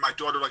thank you, and my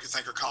daughter would like to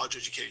thank her college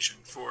education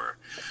for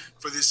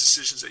these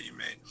decisions that you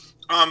made.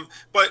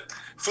 But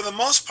for the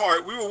most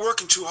part, we were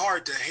working too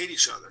hard to hate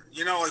each other.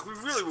 You know, like we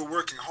really were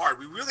working hard.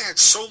 We really had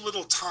so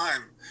little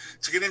time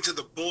to get into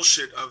the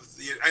bullshit of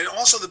and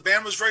also the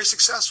band was very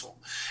successful.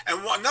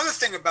 And another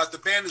thing about the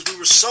band is we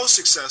were so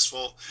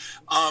successful.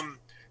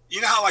 You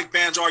know how like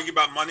bands argue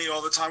about money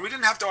all the time? We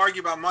didn't have to argue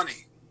about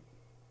money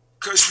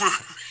because we're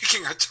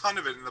making a ton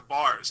of it in the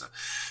bars.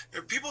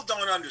 And people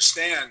don't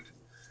understand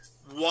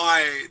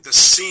why the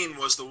scene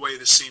was the way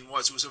the scene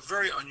was. It was a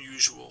very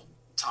unusual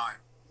time.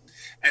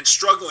 And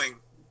struggling,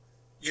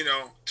 you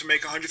know, to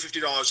make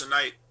 $150 a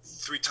night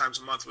 3 times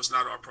a month was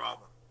not our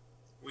problem.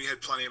 We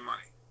had plenty of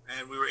money,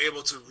 and we were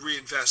able to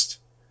reinvest.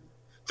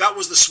 That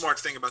was the smart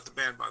thing about the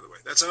band, by the way.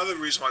 That's another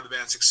reason why the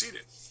band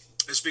succeeded.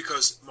 Is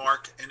because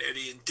Mark and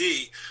Eddie and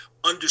Dee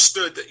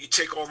understood that you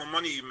take all the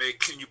money you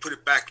make and you put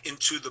it back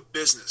into the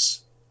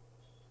business.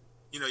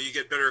 You know, you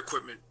get better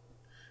equipment,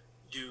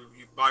 you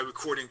buy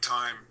recording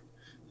time,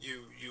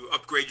 you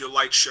upgrade your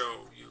light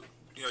show,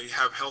 you know, you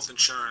have health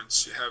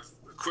insurance, you have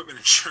equipment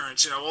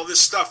insurance, you know, all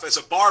this stuff as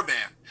a bar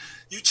band.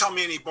 You tell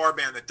me any bar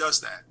band that does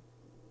that.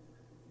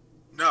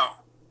 No.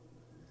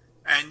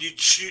 And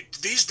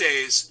these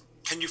days,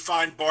 can you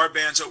find bar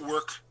bands that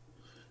work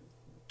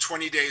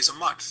 20 days a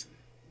month?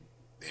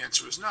 The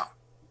answer is no.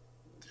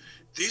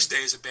 These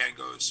days, a band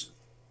goes,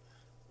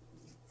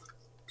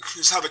 this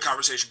is how the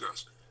conversation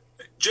goes.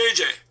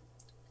 JJ,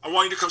 I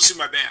want you to come see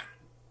my band.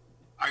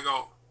 I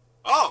go,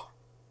 oh,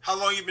 how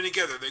long you been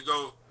together? They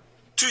go,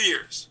 2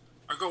 years.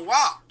 I go,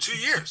 wow, 2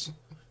 years.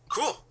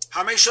 Cool.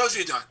 How many shows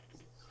have you done?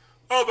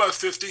 Oh, about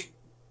 50. I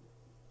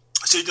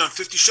said, you've done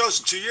 50 shows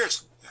in 2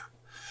 years? Yeah.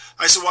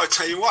 I said, well, I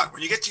tell you what,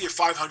 when you get to your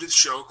 500th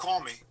show, call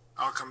me.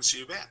 I'll come and see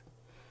your band.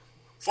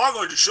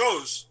 500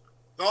 shows?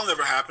 That'll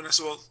never happen. I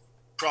said, well,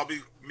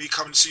 probably me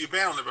coming to see your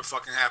band will never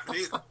fucking happen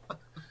either.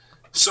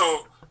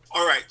 So,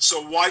 all right.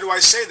 So why do I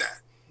say that?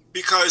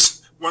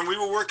 Because when we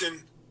were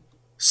working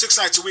 6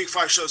 nights a week,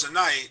 5 shows a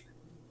night,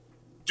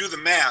 do the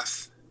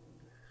math,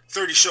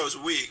 30 shows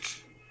a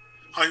week,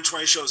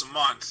 120 shows a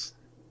month.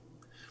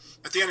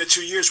 At the end of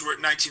 2 years, we're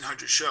at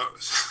 1,900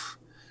 shows.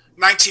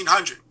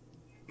 1,900.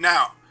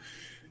 Now,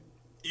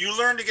 you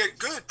learn to get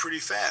good pretty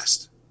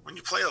fast when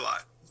you play a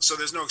lot. So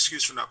there's no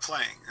excuse for not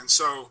playing. And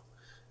so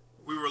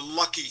we were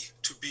lucky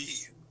to be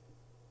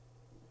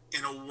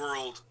in a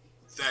world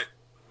that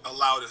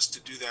allowed us to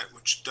do that,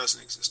 which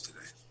doesn't exist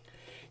today.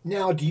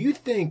 Now, do you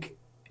think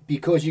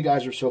because you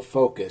guys are so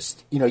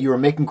focused, you know, you were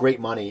making great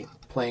money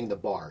playing the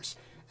bars,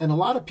 and a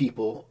lot of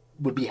people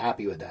would be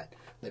happy with that.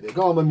 They'd be like,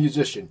 oh, I'm a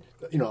musician.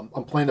 You know,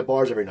 I'm playing the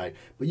bars every night.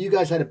 But you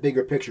guys had a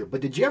bigger picture.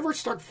 But did you ever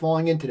start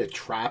falling into the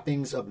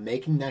trappings of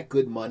making that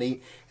good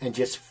money and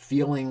just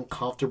feeling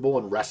comfortable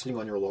and resting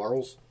on your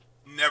laurels?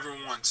 Never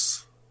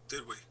once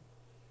did we.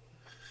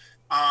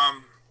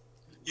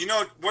 You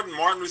know, what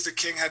Martin Luther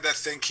King had that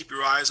thing, keep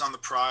your eyes on the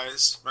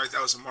prize, right?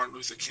 That was a Martin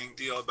Luther King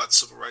deal about the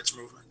civil rights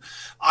movement.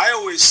 I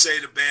always say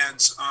to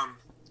bands,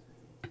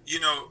 you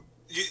know,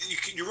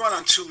 you run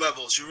on 2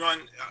 levels. You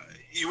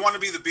want to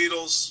be the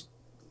Beatles,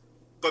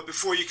 but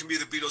before you can be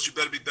the Beatles, you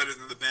better be better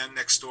than the band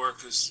next door,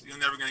 because you're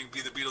never going to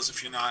be the Beatles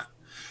if you're not.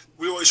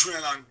 We always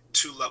ran on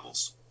 2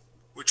 levels,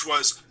 which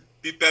was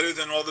be better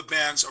than all the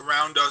bands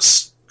around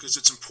us, because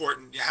it's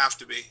important. You have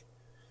to be,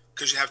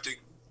 because you have to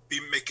be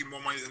making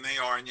more money than they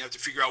are, and you have to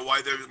figure out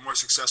why they're more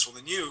successful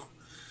than you.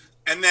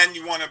 And then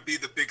you want to be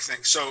the big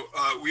thing. So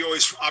we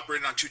always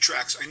operated on 2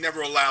 tracks. I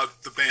never allowed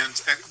the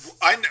bands.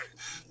 Let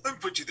me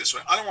put you this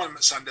way. I don't want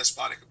to sound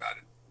despotic about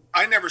it.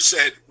 I never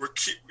said,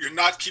 you're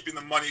not keeping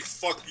the money,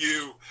 fuck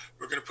you,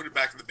 we're going to put it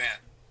back in the band.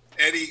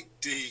 Eddie,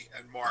 Dee,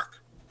 and Mark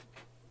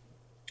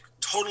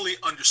totally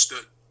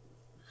understood.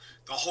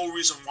 The whole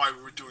reason why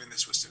we were doing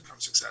this was to become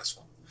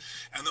successful.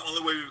 And the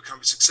only way we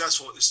become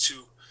successful is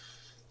to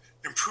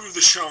improve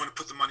the show and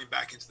put the money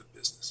back into the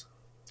business.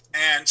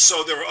 And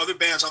so there were other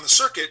bands on the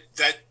circuit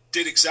that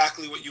did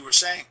exactly what you were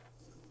saying.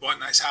 Bought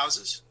nice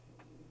houses,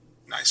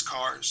 nice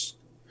cars.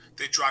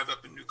 They drive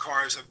up in new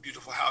cars, have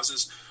beautiful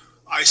houses.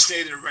 I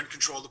stayed in a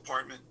rent-controlled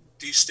apartment.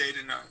 Dee stayed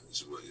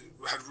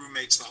had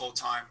roommates the whole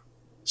time.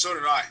 So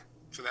did I,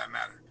 for that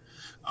matter.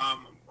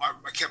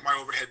 I kept my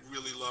overhead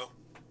really low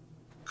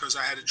because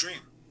I had a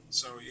dream.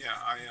 So yeah,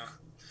 I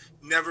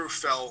never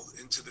fell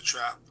into the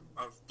trap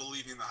of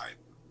believing the hype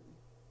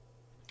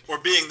or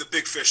being the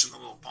big fish in the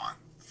little pond,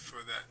 for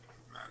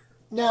that matter.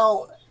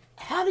 Now,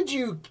 how did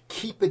you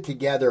keep it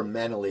together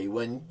mentally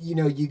when,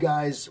 you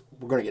guys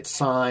were going to get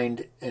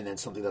signed and then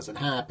something doesn't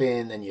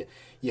happen and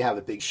you have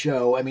a big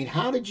show? I mean,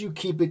 how did you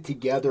keep it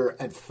together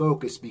and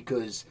focus?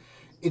 Because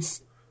it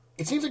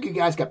seems like you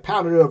guys got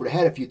pounded over the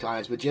head a few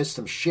times with just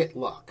some shit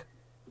luck.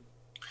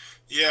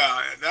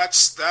 Yeah,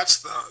 that's the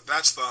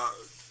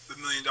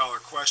 $1 million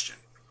question.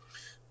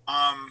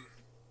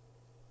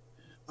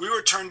 We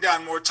were turned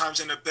down more times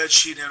in a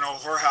bedsheet in a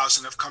whorehouse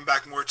and have come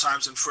back more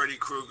times than Freddy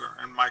Krueger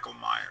and Michael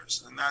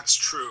Myers. And that's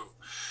true.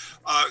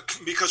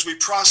 Because we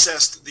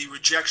processed the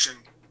rejection.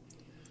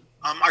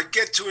 I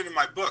get to it in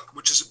my book,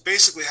 which is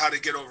basically how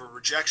to get over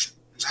rejection.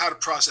 It's how to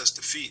process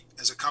defeat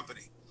as a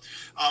company.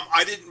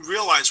 I didn't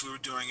realize we were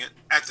doing it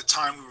at the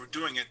time we were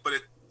doing it, but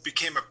it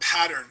became a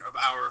pattern of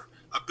our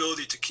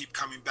ability to keep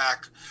coming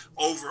back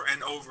over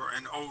and over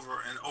and over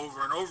and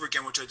over and over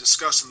again, which I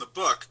discuss in the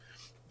book.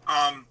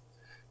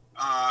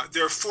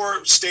 There are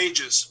 4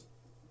 stages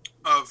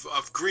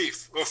of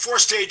grief, or 4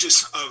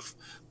 stages of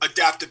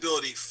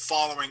adaptability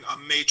following a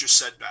major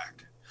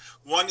setback.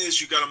 One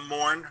is you got to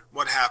mourn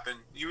what happened.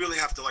 You really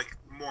have to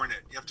mourn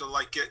it. You have to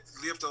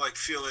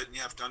feel it, and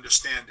you have to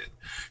understand it.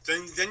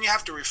 Then you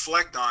have to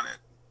reflect on it,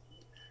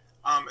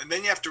 and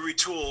then you have to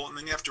retool, and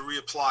then you have to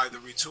reapply the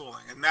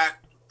retooling, and that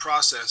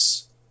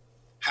process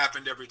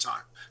happened every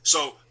time.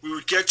 So we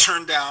would get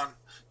turned down.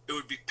 It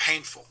would be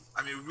painful.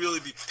 I mean, it would really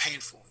be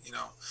painful,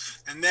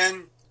 and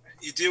then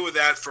you deal with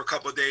that for a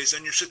couple of days,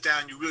 and you sit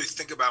down, you really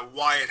think about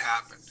why it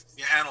happened.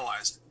 You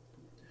analyze it.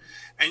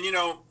 And,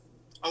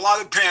 a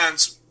lot of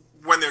bands,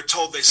 when they're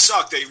told they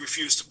suck, they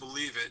refuse to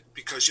believe it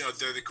because,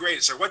 they're the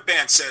greatest. Like, what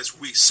band says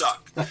we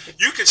suck?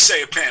 You could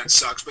say a band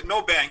sucks, but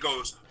no band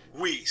goes,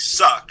 we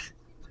suck.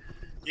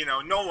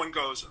 No one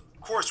goes,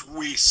 of course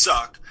we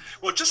suck.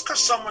 Well, just because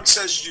someone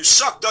says you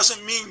suck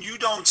doesn't mean you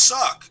don't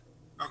suck,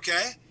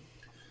 okay?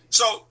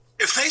 So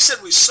if they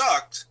said we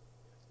sucked,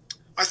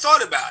 I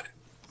thought about it.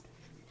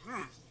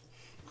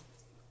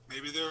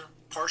 Maybe they're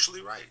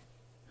partially right.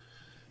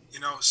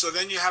 So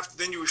then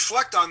you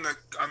reflect on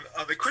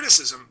the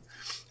criticism,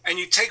 and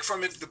you take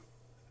from it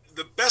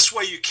the best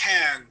way you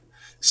can,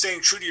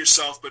 staying true to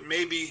yourself, but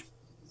maybe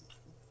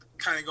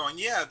kind of going,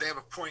 yeah, they have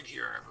a point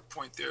here, I have a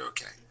point there,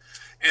 okay.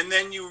 And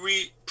then you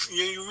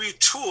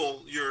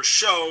retool your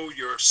show,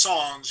 your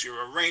songs,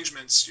 your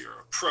arrangements,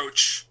 your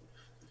approach,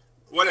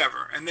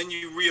 whatever, and then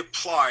you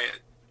reapply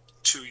it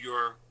to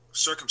your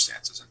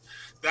circumstances. And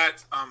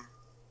that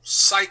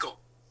cycle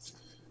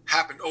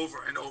happened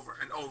over and over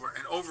and over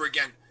and over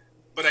again,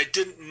 but I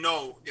didn't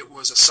know it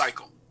was a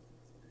cycle,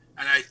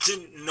 and I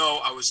didn't know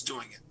I was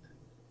doing it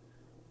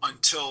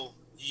until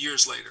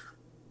years later,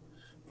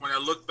 when I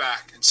looked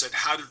back and said,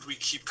 how did we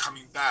keep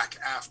coming back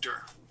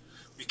after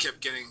we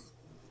kept getting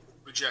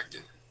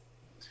rejected?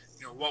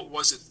 What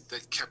was it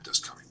that kept us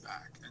coming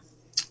back? And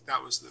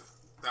that was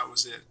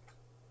it.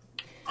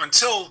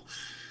 Until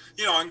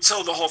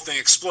the whole thing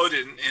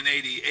exploded in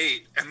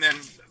 88, and then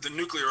the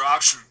nuclear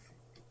option.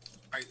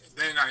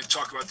 Then I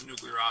talk about the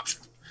nuclear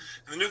option.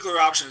 And the nuclear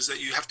option is that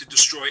you have to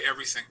destroy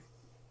everything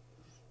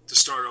to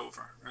start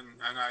over. And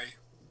I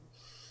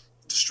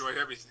destroyed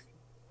everything.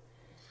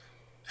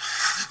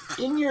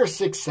 In your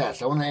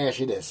success, I want to ask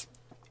you this.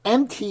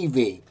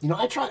 MTV,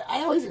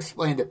 I always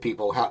explain to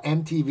people how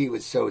MTV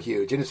was so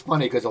huge. And it's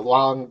funny because a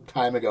long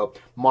time ago,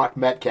 Mark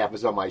Metcalf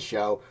was on my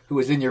show, who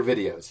was in your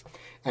videos.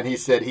 And he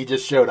said he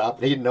just showed up.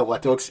 And he didn't know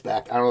what to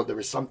expect. I don't know, there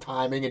was some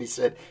timing, and he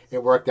said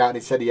it worked out. And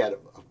he said he had a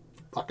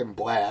fucking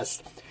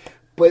blast.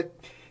 But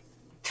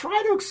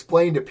try to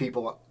explain to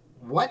people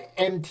what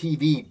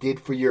MTV did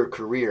for your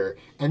career.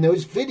 And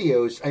those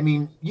videos, I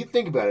mean, you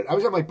think about it. I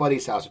was at my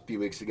buddy's house a few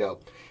weeks ago,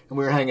 and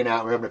we were hanging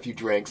out, we were having a few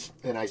drinks,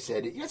 and I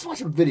said, let's watch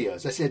some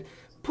videos. I said,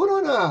 put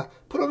on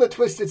the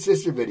Twisted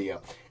Sister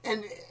video.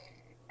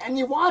 And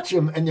you watch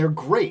them, and they're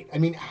great. I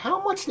mean,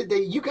 how much did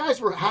you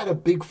guys had a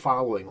big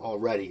following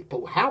already,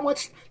 but how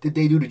much did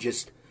they do to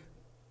just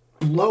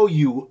blow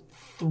you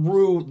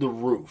through the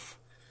roof?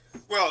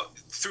 Well,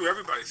 threw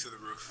everybody through the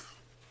roof.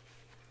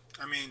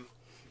 I mean,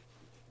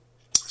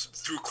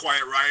 threw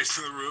Quiet Riot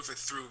through the roof, it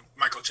threw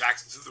Michael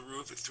Jackson through the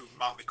roof, it threw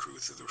Motley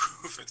Crue through the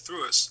roof, it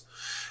threw us.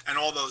 And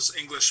all those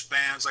English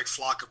bands like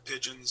Flock of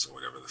Pigeons, or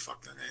whatever the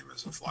fuck their name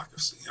is, Flock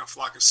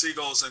of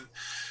Seagulls, and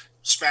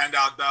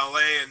Spandau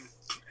Ballet,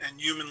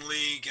 and Human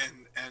League,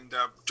 and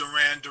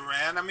Duran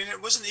Duran. I mean, it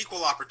was an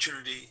equal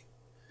opportunity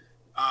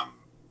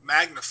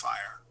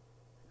magnifier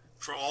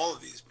for all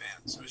of these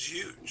bands. It was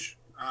huge.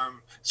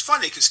 It's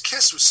funny because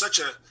Kiss was such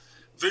a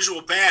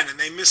visual band, and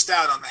they missed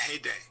out on the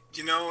heyday.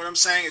 You know what I'm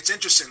saying? It's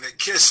interesting that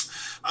Kiss,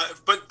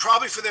 but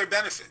probably for their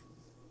benefit,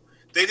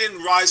 they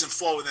didn't rise and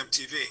fall with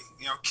MTV.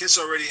 You know, Kiss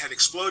already had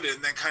exploded,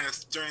 and then kind of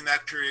during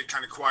that period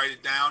kind of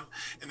quieted down,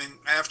 and then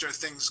after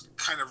things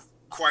kind of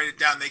quieted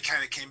down, they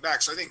kind of came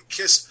back. So I think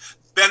Kiss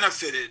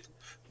benefited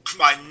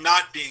by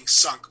not being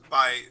sunk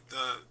by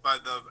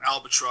the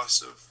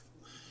albatross of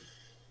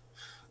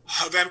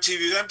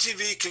MTV.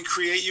 MTV can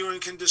create you and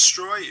can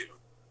destroy you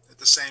at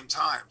the same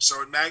time.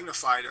 So it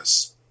magnified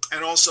us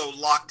and also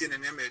locked in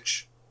an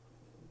image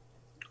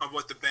of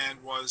what the band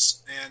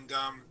was, and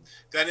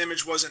that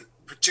image wasn't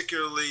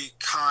particularly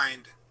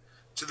kind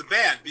to the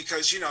band,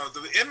 because, you know,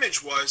 the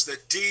image was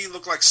that Dee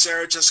looked like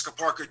Sarah Jessica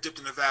Parker dipped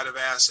in a vat of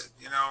acid,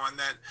 you know,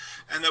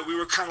 and that we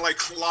were kind of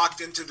like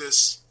locked into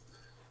this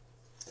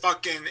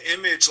fucking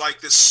image,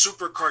 like this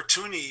super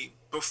cartoony,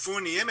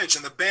 buffoony image,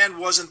 and the band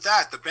wasn't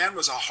that. The band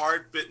was a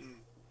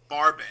hard-bitten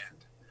bar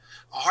band,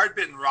 a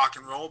hard-bitten rock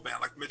and roll band,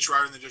 like Mitch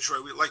Ryder and the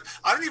Detroit.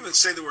 I don't even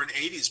say that we're an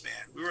 80s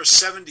band. We were a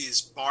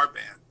 70s bar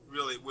band,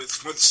 really, with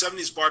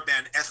 70s bar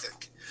band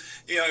ethic.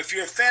 You know, if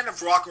you're a fan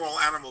of Rock and Roll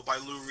Animal by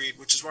Lou Reed,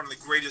 which is one of the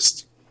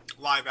greatest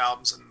live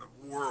albums in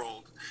the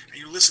world, and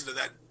you listen to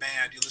that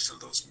band, you listen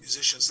to those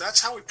musicians,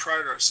 that's how we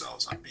prided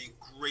ourselves, on being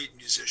great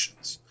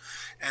musicians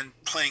and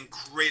playing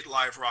great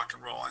live rock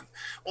and roll. And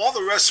all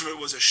the rest of it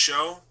was a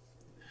show,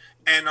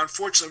 and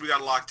unfortunately we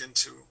got locked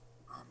into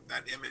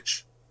that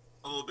image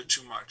a little bit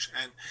too much.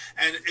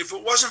 And if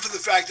it wasn't for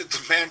the fact that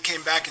the band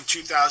came back in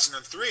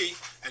 2003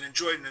 and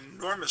enjoyed an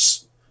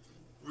enormous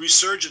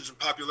resurgence in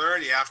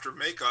popularity after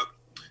makeup,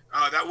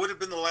 that would have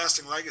been the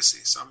lasting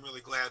legacy. So I'm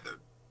really glad that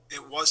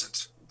it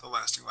wasn't the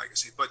lasting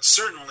legacy. But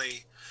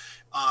certainly,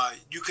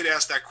 you could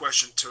ask that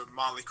question to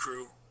Motley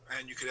Crue,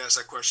 and you could ask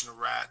that question to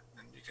Rat,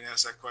 and you can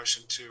ask that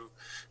question to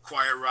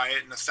Quiet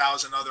Riot and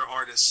 1,000 other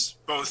artists,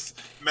 both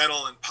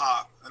metal and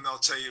pop, and they'll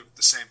tell you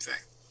the same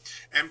thing.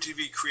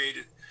 MTV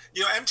created,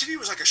 you know, MTV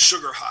was like a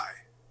sugar high.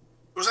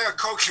 It was like a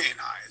cocaine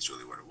high, is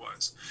really what it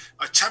was.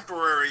 A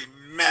temporary,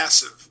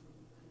 massive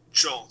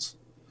jolt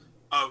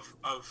of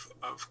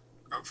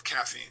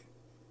caffeine.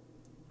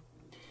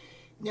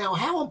 Now,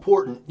 how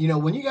important, you know,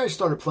 when you guys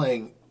started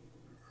playing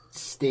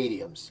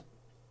stadiums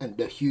and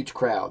the huge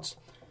crowds,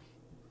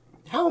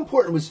 how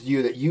important was it to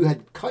you that you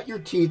had cut your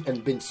teeth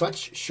and been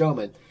such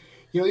showmen?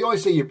 You know, you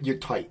always say you're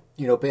tight.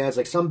 You know, bands,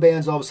 like some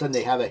bands, all of a sudden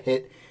they have a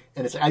hit,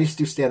 and it's, I used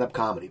to do stand-up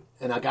comedy,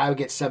 and a guy would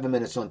get 7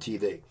 minutes on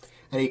TV,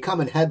 and he'd come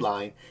and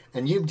headline,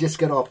 and you just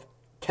get off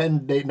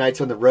 10 nights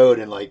on the road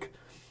in, like,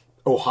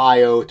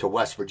 Ohio to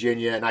West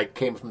Virginia, and I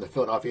came from the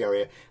Philadelphia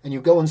area, and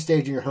you go on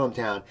stage in your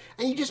hometown,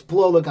 and you just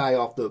blow the guy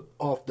off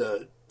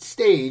the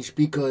stage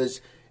because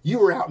you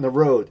were out on the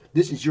road.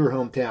 This is your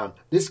hometown.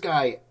 This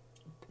guy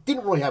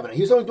didn't really have it.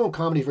 He was only doing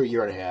comedy for a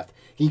year and a half.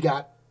 He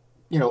got,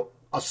 you know,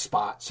 a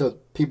spot, so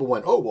people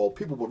went, oh, well,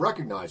 people will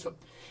recognize him.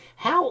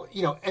 How,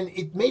 you know, and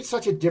it made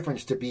such a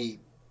difference to be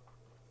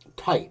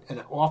tight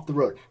and off the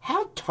road.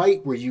 How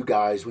tight were you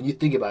guys, when you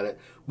think about it,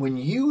 when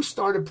you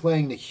started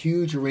playing the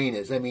huge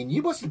arenas? I mean,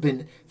 you must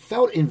have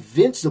felt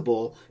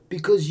invincible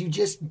because you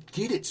just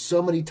did it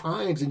so many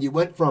times, and you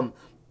went from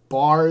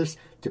bars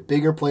to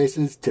bigger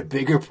places to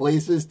bigger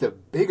places to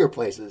bigger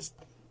places.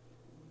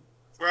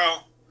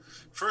 Well,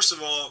 first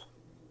of all,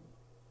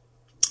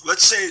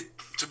 let's say,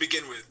 to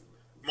begin with,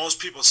 most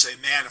people say,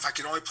 man, if I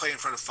could only play in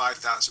front of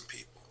 5,000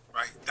 people,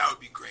 right, that would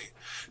be great.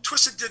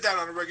 Twisted did that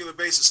on a regular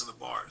basis in the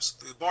bars.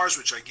 The bars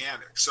were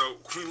gigantic. So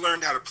we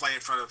learned how to play in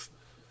front of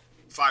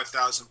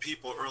 5,000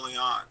 people early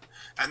on.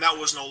 And that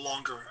was no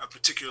longer a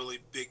particularly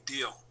big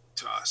deal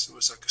to us. It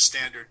was like a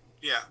standard,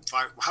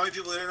 how many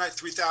people there tonight?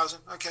 3,000?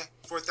 Okay.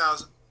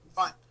 4,000?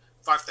 Fine.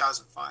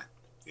 5,000? Fine.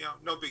 You know,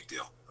 no big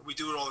deal. We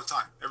do it all the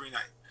time, every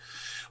night.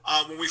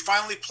 When we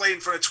finally played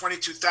in front of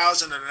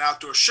 22,000 at an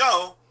outdoor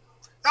show,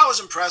 that was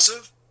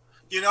impressive.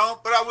 You know,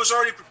 but I was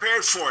already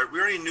prepared for it.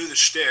 We already knew the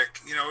shtick.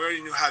 You know, we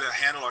already knew how to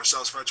handle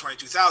ourselves for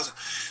 22,000.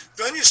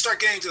 Then you start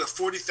getting to the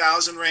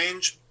 40,000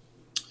 range.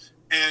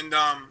 And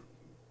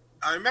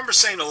I remember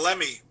saying to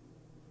Lemmy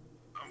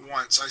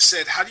once, I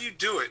said, how do you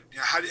do it? You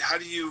know, how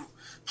do you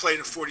play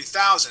to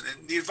 40,000?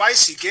 And the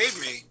advice he gave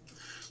me,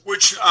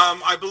 which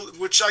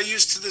I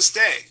use to this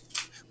day,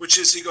 which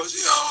is, he goes,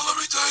 let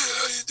me tell you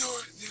how you do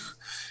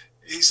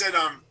it. He said,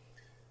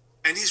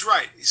 and he's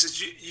right. He says,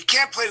 you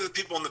can't play to the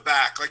people in the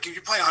back. Like, if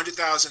you play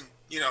 100,000,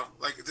 you know,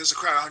 like there's a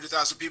crowd of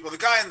 100,000 people, the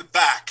guy in the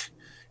back,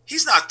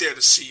 he's not there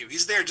to see you.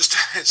 He's there just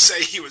to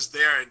say he was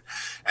there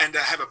and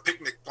have a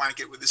picnic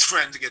blanket with his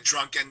friend to get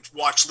drunk and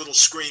watch little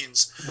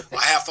screens a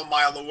half a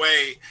mile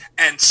away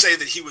and say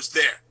that he was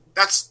there.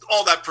 That's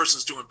all that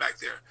person's doing back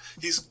there.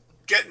 He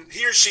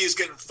or she is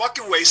getting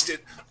fucking wasted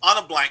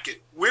on a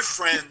blanket with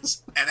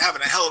friends and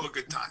having a hell of a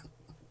good time.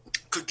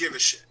 Could give a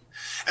shit.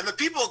 And the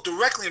people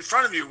directly in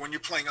front of you when you're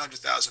playing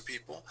 100,000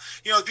 people,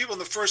 you know, the people in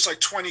the first,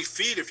 like, 20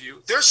 feet of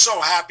you, they're so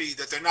happy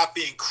that they're not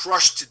being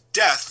crushed to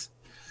death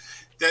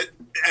that,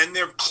 and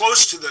they're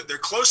close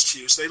to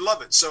you, so they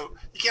love it. So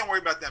you can't worry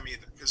about them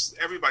either, because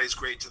everybody's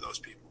great to those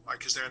people, like,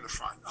 because they're in the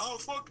front. Oh,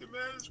 fuck it,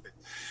 man. It's great.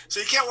 So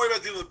you can't worry about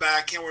the people in the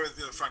back, can't worry about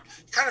the people in the front.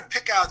 You kind of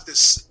pick out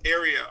this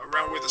area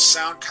around where the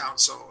sound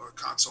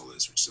console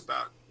is, which is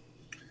about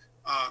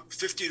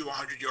 50 to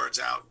 100 yards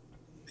out.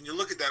 And you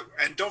look at that,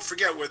 and don't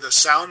forget where the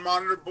sound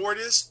monitor board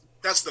is.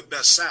 That's the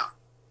best sound,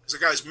 because the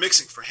guy's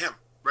mixing for him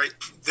right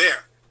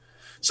there.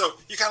 So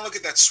you kind of look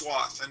at that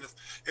swath, and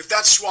if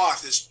that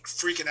swath is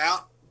freaking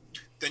out,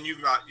 then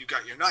you've got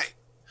your night.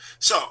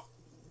 So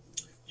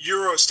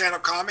you're a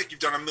stand-up comic.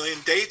 You've done a million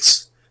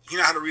dates. You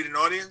know how to read an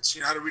audience.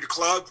 You know how to read a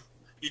club.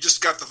 You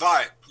just got the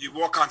vibe. You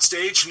walk on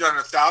stage. You've done it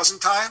 1,000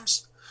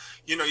 times.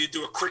 You know, you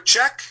do a quick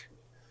check.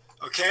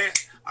 Okay,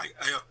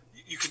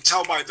 you can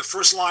tell by the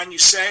first line you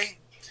say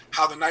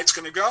how the night's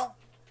going to go.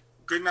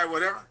 Good night,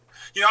 whatever.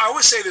 You know, I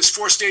always say there's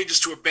 4 stages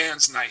to a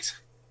band's night.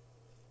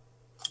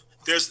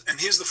 And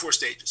here's the 4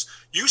 stages.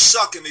 You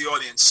suck and the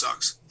audience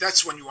sucks.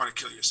 That's when you want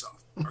to kill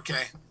yourself.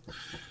 Okay.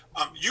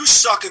 You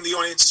suck and the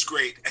audience is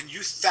great, and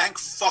you thank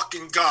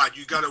fucking God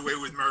you got away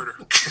with murder,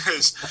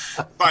 because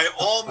by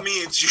all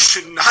means you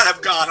should not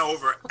have gone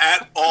over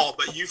at all,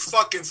 but you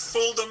fucking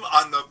fooled them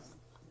on the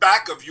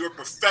back of your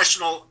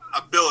professional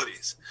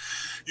abilities.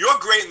 You're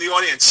great and the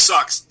audience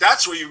sucks.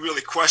 That's where you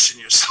really question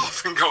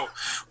yourself and go,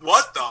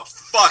 what the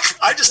fuck?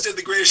 I just did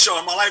the greatest show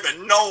of my life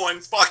and no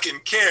one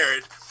fucking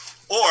cared.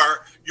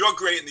 Or you're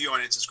great and the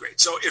audience is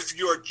great. So if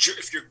your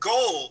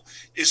goal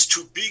is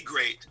to be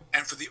great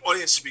and for the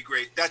audience to be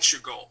great, that's your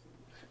goal.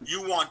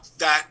 You want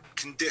that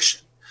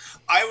condition.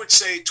 I would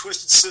say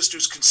Twisted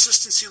Sister's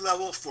consistency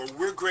level for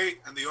we're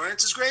great and the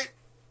audience is great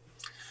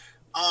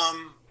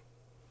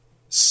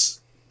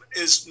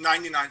is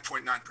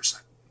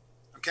 99.9%.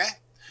 Okay?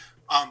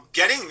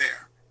 Getting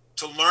there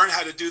to learn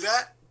how to do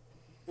that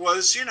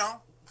was,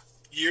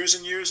 years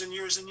and years and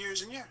years and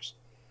years and years.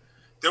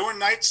 There were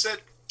nights that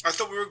I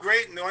thought we were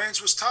great and the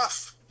audience was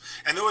tough.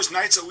 And there was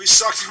nights that we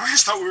sucked and the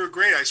audience thought we were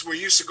great. We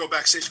used to go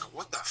backstage and go,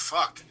 what the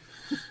fuck?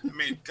 I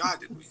mean, God,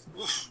 did we?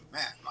 Oof,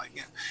 man, like,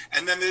 yeah.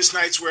 And then there's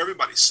nights where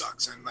everybody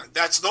sucks. And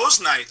that's those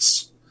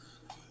nights.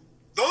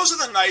 Those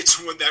are the nights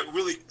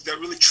that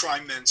really try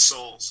men's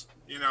souls,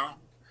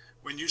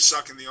 when you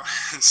suck and the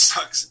audience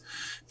sucks.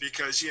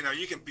 Because,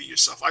 you can beat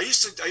yourself. I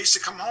used to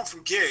come home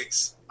from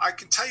gigs. I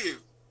can tell you,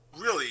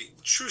 really,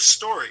 true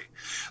story.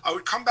 I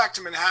would come back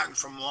to Manhattan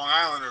from Long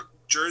Island or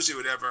Jersey,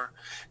 whatever,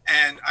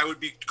 and I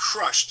would be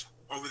crushed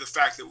over the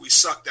fact that we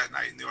sucked that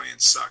night and the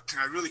audience sucked.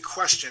 And I really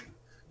questioned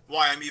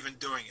why I'm even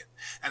doing it.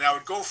 And I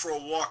would go for a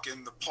walk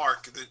in the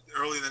park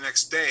early the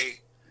next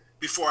day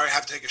before I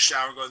have to take a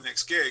shower and go to the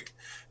next gig,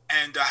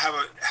 and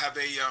have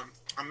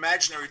a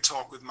imaginary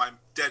talk with my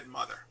dead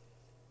mother.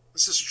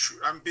 This is true.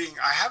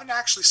 I haven't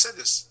actually said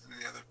this in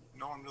the other.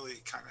 No one really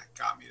kind of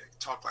got me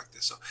to talk like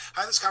this. So I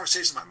had this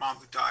conversation with my mom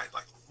who died.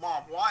 Like,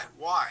 Mom, why?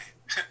 Why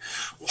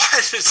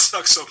did it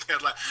suck so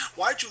bad?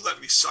 Why did you let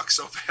me suck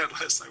so bad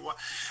last night? What?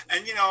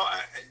 And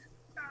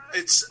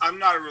I'm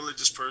not a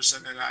religious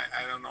person, and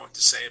I don't know what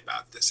to say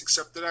about this,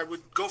 except that I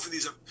would go for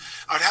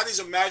I'd have these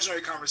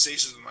imaginary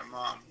conversations with my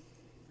mom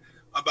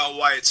about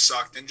why it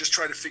sucked, and just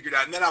try to figure it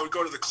out. And then I would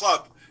go to the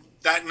club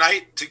that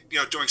night to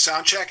doing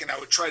sound check, and I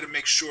would try to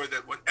make sure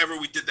that whatever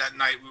we did that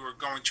night, we were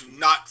going to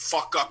not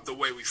fuck up the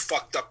way we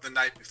fucked up the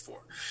night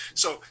before.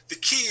 So the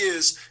key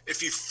is,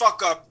 if you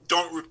fuck up,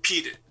 don't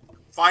repeat it.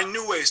 Find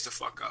new ways to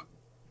fuck up.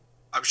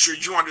 I'm sure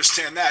you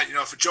understand that.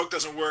 If a joke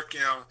doesn't work,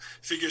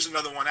 figures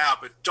another one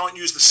out, but don't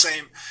use the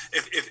same.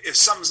 If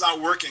something's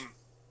not working,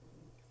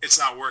 it's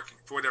not working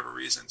for whatever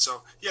reason.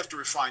 So you have to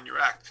refine your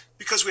act.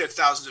 Because we had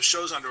thousands of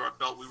shows under our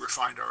belt, we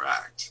refined our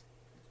act.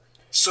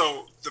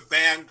 So the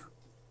band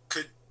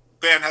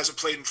hasn't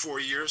played in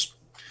 4 years.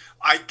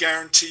 I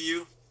guarantee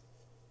you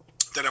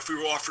that if we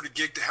were offered a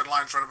gig to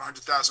headline in front of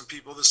 100,000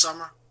 people this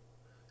summer,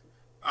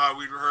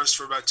 we'd rehearse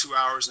for about 2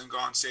 hours and go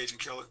on stage and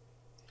kill it,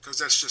 because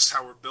that's just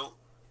how we're built.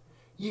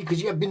 Yeah,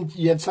 because you've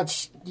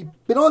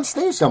been on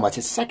stage so much;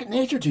 it's second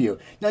nature to you.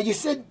 Now, you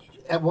said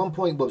at one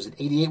point, what was it,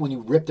 88, when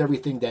you ripped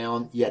everything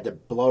down, you had to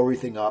blow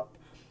everything up.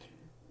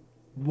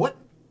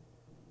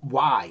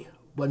 Why?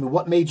 I mean,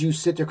 what made you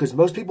sit there? Because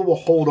most people will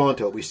hold on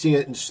to it. We see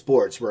it in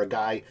sports where a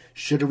guy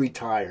should have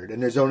retired,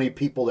 and there's only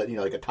people that,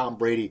 like a Tom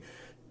Brady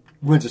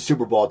wins a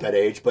Super Bowl at that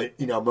age, but,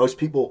 most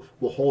people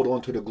will hold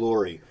on to the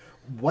glory.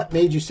 What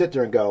made you sit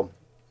there and go,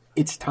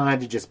 it's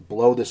time to just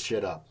blow this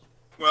shit up?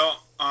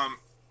 Well,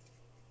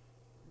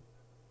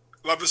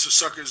 Love Us or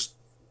Suckers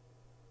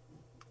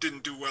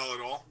didn't do well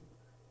at all.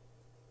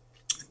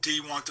 Dee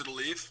wanted to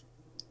leave.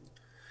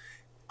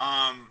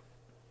 I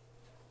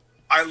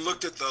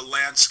looked at the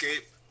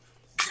landscape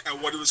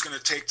and what it was going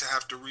to take to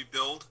have to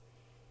rebuild.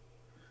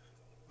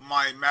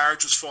 My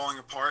marriage was falling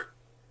apart.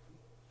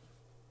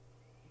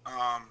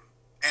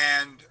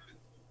 And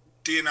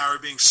Dee and I were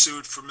being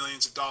sued for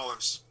millions of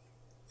dollars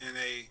in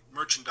a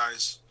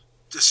merchandise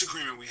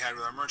disagreement we had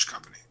with our merch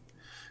company.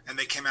 And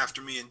they came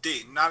after me and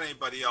Dee. Not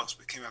anybody else,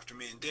 but came after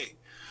me and Dee.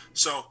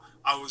 So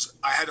I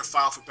had to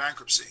file for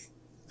bankruptcy.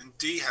 And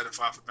Dee had to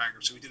file for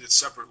bankruptcy. We did it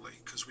separately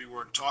because we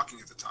weren't talking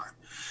at the time.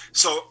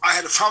 So I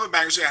had to file for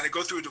bankruptcy. I had to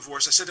go through a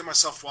divorce. I said to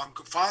myself, well,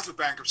 I'm filing for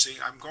bankruptcy.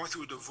 I'm going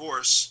through a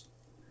divorce.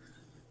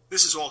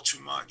 This is all too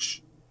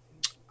much.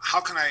 How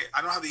can I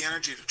don't have the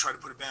energy to try to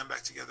put a band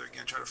back together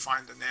again, try to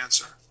find an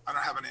answer. I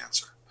don't have an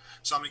answer.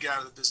 So I'm going to get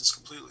out of the business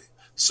completely.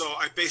 So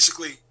I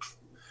basically,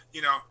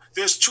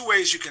 there's two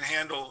ways you can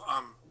handle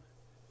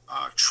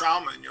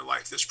trauma in your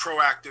life. There's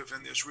proactive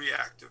and there's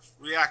reactive.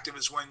 Reactive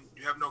is when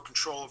you have no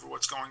control over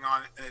what's going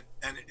on,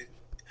 and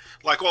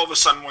like all of a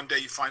sudden one day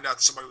you find out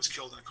somebody was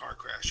killed in a car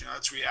crash.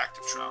 That's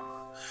reactive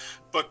trauma.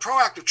 But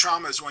proactive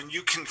trauma is when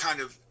you can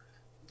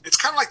it's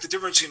kind of like the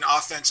difference between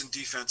offense and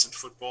defense in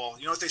football.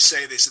 You know what they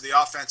say? They say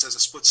the offense has a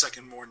split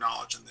second more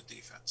knowledge than the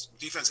defense.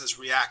 Defense has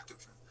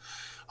reactive.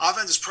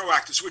 Offense is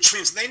proactive, which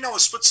means they know a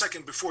split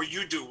second before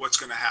you do what's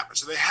going to happen.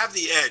 So they have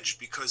the edge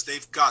because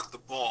they've got the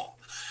ball.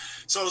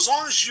 So as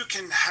long as you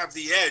can have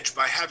the edge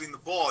by having the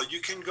ball, you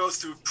can go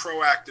through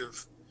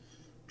proactive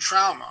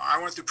trauma. I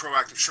went through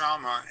proactive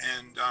trauma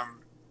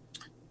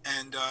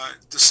and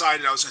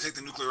decided I was going to take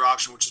the nuclear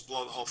option, which is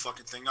blow the whole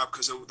fucking thing up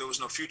because there was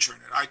no future in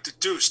it. I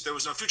deduced there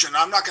was no future, and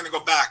I'm not going to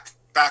go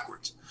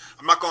backwards.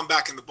 I'm not going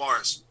back in the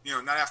bars,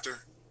 not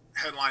after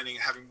headlining and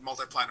having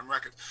multi-platinum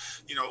records.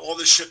 All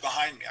this shit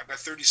behind me. I've got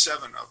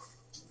 37 of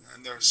them,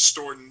 and they're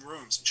stored in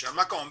rooms and shit. I'm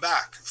not going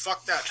back.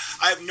 Fuck that.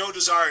 I have no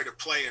desire to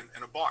play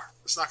in a bar.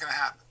 It's not going to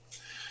happen.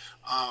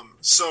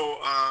 So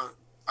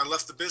I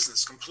left the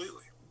business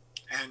completely,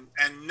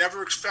 and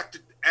never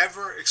expected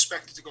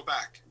to go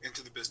back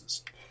into the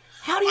business.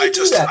 How do you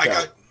do that,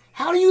 though?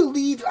 How do you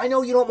leave? I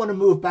know you don't want to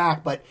move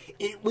back, but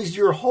it was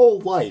your whole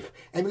life.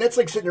 I mean, that's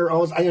like sitting there.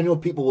 I know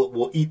people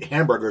will eat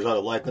hamburgers all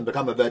their life and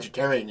become a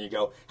vegetarian. And you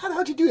go,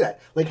 how'd you do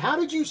that? Like, how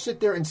did you sit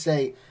there and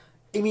say?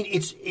 I mean,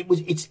 it's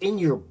in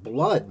your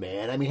blood,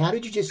 man. I mean, how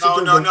did you just sit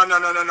there? No.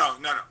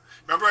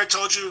 Remember, I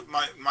told you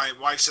my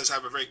wife says I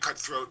have a very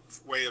cutthroat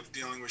way of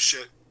dealing with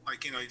shit.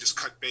 Like, you just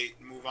cut bait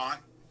and move on.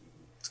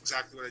 That's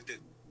exactly what I did.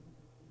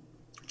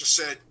 I just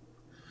said,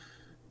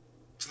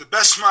 to the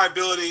best of my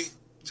ability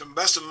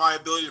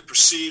to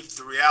perceive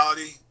the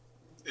reality,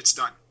 it's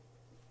done.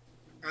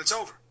 And it's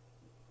over.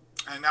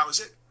 And that was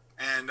it.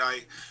 And I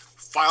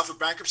filed for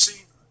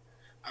bankruptcy.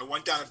 I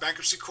went down to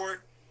bankruptcy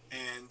court,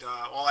 and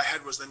all I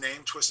had was the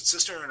name Twisted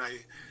Sister, and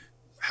I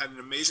had an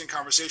amazing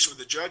conversation with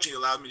the judge. He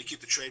allowed me to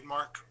keep the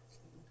trademark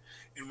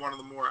in one of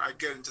the more, I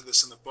get into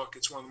this in the book,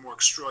 it's one of the more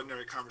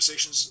extraordinary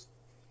conversations.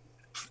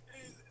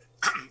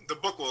 The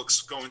book will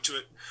go into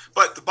it.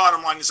 But the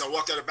bottom line is I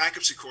walked out of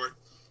bankruptcy court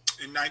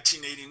in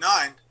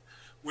 1989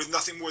 with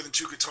nothing more than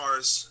 2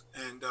 guitars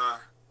and a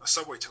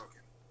subway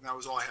token. And that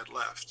was all I had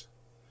left.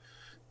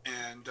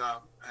 And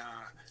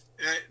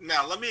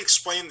now let me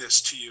explain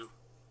this to you.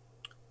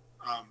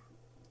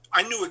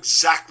 I knew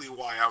exactly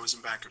why I was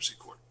in bankruptcy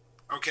court.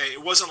 Okay,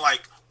 it wasn't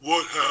like,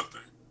 what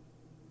happened?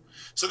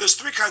 So there's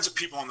 3 kinds of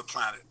people on the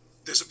planet.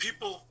 There's the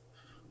people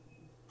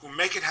who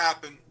make it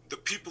happen, the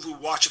people who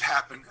watch it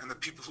happen, and the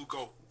people who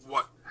go,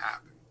 what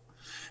happened?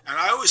 And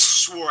I always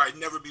swore I'd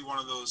never be one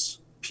of those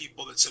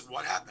people that said,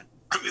 what happened?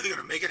 I'm either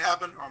going to make it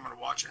happen or I'm going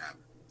to watch it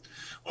happen.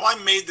 Well, I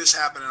made this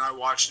happen and I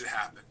watched it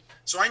happen.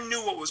 So I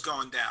knew what was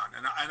going down,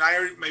 and I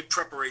already made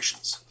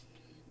preparations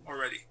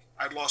already.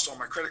 I'd lost all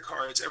my credit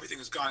cards. Everything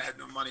was gone. I had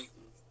no money.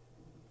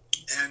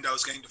 And I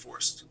was getting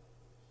divorced.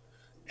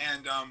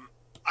 And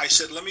I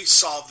said, let me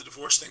solve the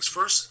divorce things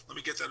first. Let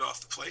me get that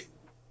off the plate.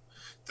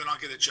 Then I'll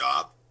get a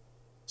job.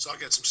 So I'll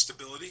get some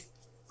stability.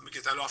 Let me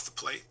get that off the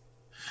plate.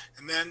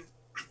 And then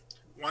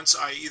once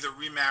I either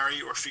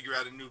remarry or figure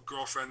out a new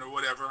girlfriend or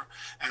whatever,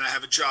 and I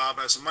have a job,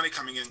 I have some money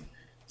coming in,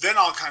 then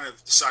I'll kind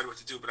of decide what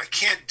to do. But I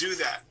can't do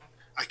that.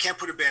 I can't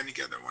put a band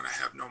together when I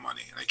have no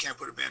money. And I can't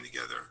put a band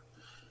together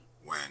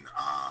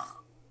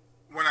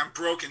when I'm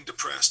broke and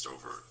depressed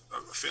over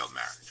a failed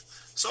marriage.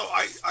 So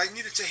I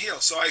needed to heal.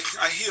 So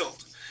I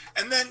healed.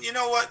 And then, you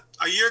know what?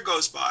 A year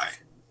goes by,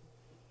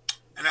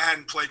 and I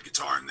hadn't played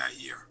guitar in that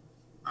year.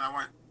 And I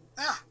went,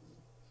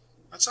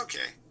 that's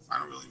okay. I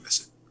don't really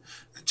miss it.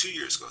 And 2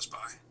 years goes by.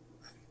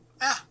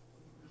 And,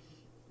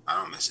 I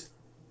don't miss it.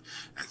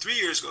 And 3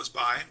 years goes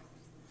by,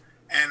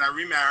 and I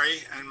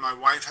remarry, and my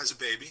wife has a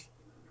baby,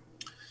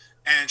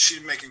 and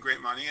she's making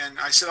great money. And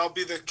I said, I'll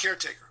be the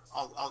caretaker.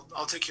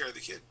 I'll take care of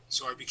the kid.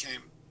 So I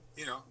became,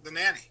 the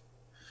nanny.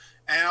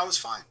 And I was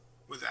fine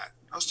with that.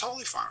 I was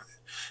totally fine with it.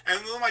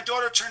 And when my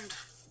daughter turned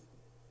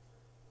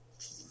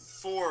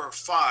 4 or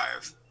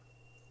 5,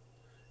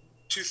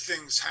 2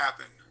 things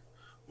happened.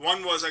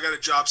 One was I got a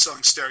job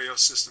selling stereo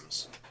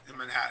systems in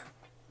Manhattan.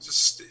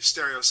 Just a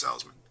stereo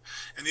salesman.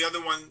 And the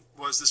other one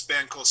was this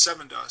band called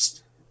Seven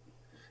Dust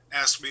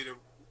asked me to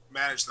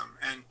manage them.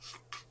 And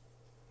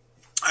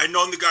I'd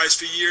known the guys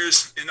for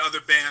years in other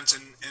bands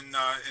in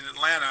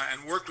Atlanta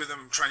and worked with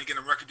them trying to get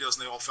them record deals,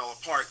 and they all fell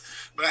apart.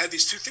 But I had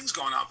these 2 things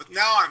going on. But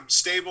now I'm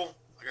stable.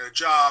 I got a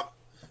job.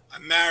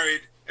 I'm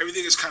married.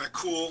 Everything is kind of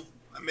cool.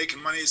 I'm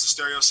making money as a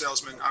stereo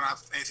salesman. I don't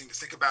have anything to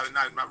think about at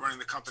night. I'm not running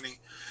the company.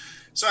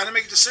 So I had to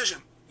make a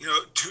decision.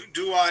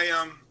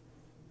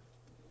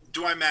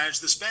 Do I manage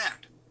this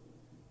band,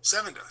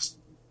 Seven Dust?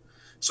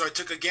 So I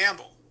took a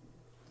gamble.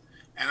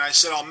 And I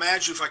said, I'll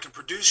manage you if I can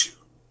produce you.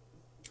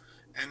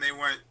 And they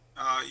went,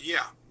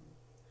 yeah.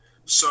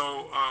 So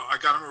I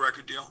got him a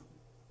record deal.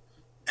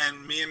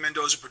 And me and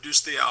Mendoza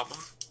produced the album.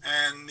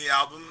 And the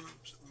album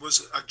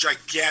was a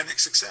gigantic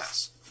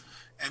success.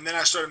 And then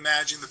I started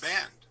managing the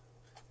band.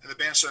 And the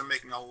band started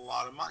making a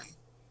lot of money.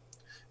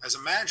 As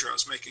a manager, I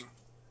was making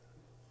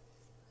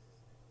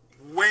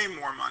way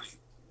more money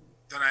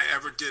than I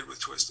ever did with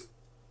Twisted.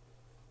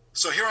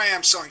 So here I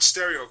am selling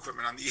stereo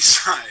equipment on the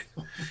East Side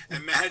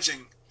and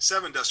managing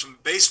Sevendust from the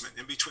basement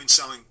in between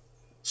selling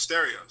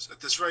stereos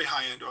at this very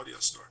high-end audio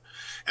store.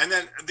 And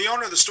then the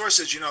owner of the store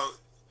says, you're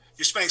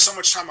spending so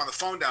much time on the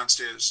phone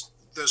downstairs,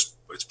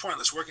 it's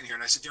pointless working here.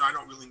 And I said, I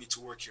don't really need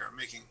to work here. I'm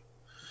making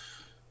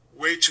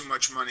way too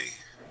much money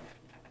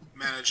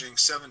managing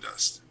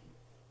Sevendust.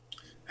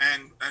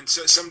 And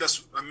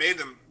Sevendust, I made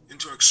them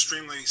into an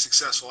extremely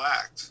successful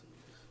act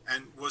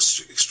and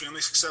was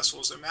extremely successful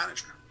as their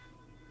manager.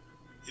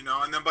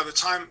 And then by the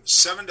time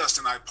Sevendust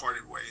and I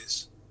parted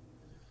ways,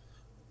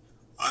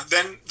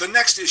 then the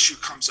next issue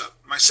comes up.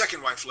 My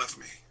second wife left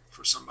me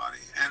for somebody,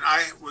 and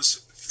I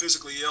was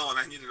physically ill, and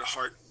I needed a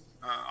heart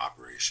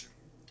operation.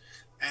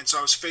 And so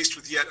I was faced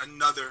with yet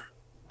another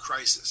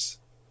crisis,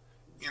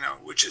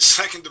 which is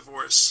second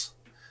divorce.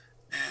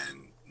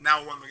 And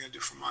now what am I going to do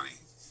for money?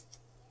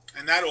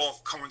 And that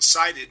all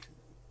coincided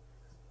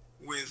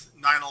with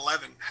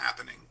 9/11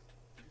 happening,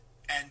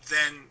 and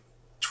then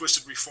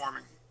Twisted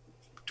reforming,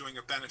 doing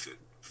a benefit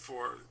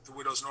for the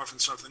widows and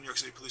orphans of the New York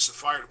City Police and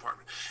Fire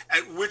Department.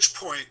 At which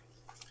point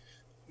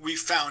we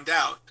found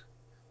out,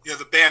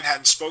 the band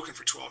hadn't spoken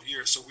for 12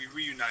 years, so we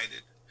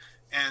reunited.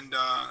 And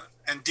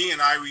Dee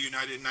and I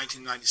reunited in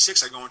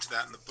 1996. I go into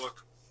that in the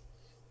book.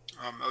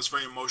 That was a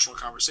very emotional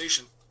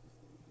conversation.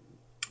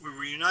 We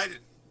reunited.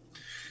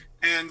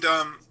 And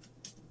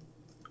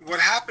what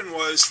happened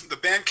was the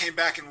band came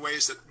back in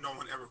ways that no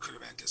one ever could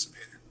have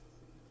anticipated.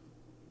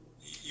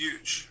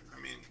 Huge.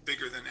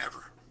 Bigger than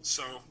ever.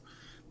 So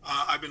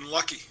I've been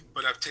lucky,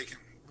 but I've taken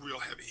real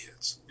heavy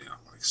hits,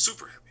 like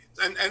super heavy hits.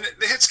 And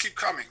the hits keep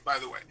coming, by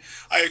the way.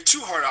 I had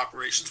 2 heart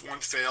operations. One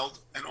failed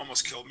and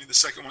almost killed me. The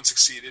second one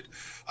succeeded.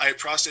 I had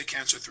prostate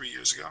cancer 3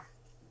 years ago.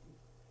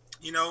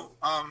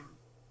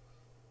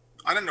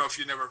 I don't know if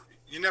you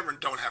never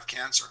don't have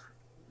cancer.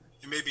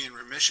 You may be in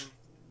remission,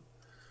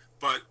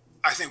 but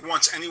I think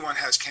once anyone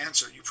has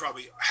cancer, you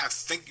probably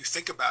you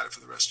think about it for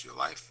the rest of your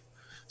life.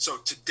 So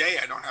today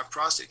I don't have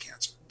prostate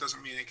cancer.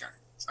 Doesn't mean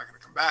it's not going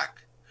to come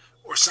back,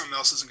 or something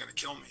else isn't going to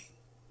kill me.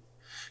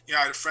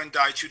 I had a friend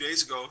die 2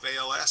 days ago of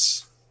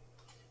ALS.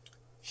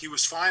 He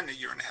was fine a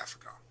year and a half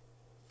ago.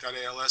 Got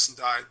ALS and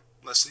died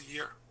less than a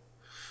year.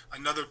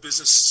 Another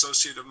business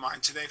associate of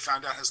mine today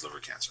found out has liver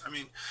cancer.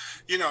 The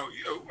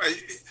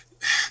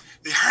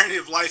irony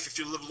of life, if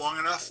you live long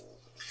enough,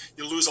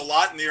 you lose a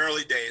lot in the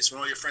early days when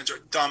all your friends are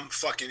dumb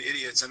fucking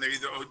idiots and they're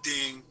either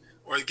ODing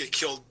or they get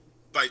killed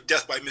by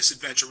death by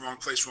misadventure, wrong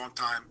place, wrong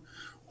time.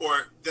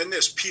 Or then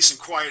there's peace and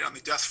quiet on the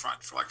death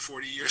front for like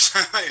 40 years.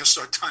 You'll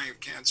start dying of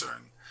cancer,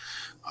 and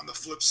on the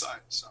flip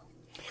side. So,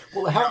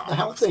 well, the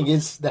health thing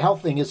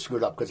is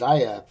screwed up because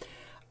I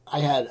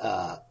had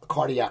a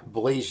cardiac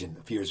ablation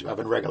a few years ago. I have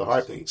a regular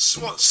heartbeat.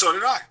 So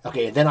did I.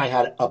 Okay, and then I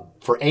had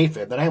for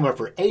AFib. Then I went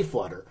for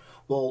A-flutter.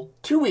 Well,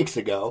 2 weeks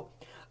ago,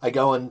 I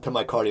go into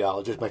my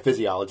cardiologist, my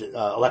physiologist,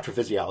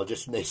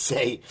 electrophysiologist, and they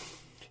say,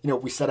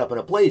 we set up an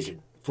ablation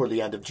for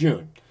the end of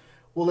June.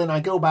 Well, then I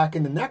go back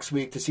in the next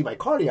week to see my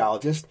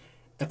cardiologist,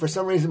 and for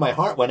some reason my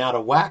heart went out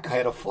of whack. I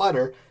had a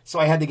flutter, so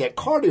I had to get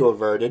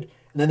cardioverted,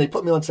 and then they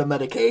put me on some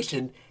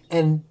medication,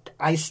 and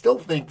I still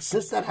think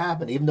since that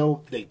happened, even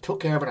though they took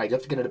care of it, I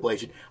have to get an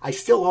ablation, I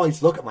still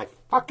always look at my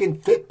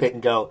fucking Fitbit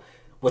and go,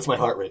 what's my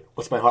heart rate?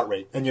 What's my heart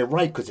rate? And you're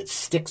right, because it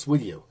sticks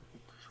with you.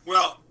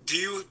 Well,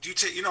 you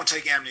don't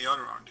take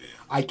amiodarone, do you?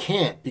 I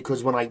can't,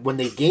 because when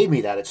they gave me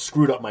that, it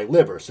screwed up my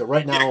liver. So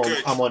right now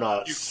I'm on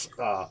a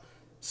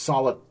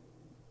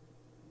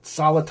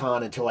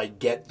Soliton until I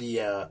get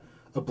the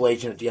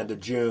ablation at the end of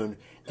June,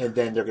 and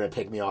then they're going to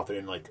take me off it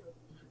in like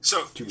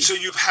 2 weeks. So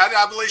you've had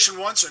ablation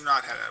once or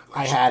not had ablation?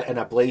 I had an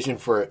ablation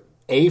for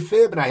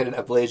AFib, and I had an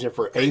ablation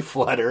for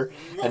A-flutter.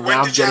 And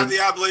when did you have the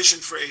ablation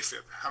for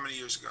AFib? How many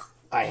years ago?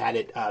 I had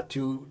it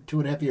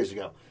 2.5 years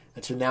ago.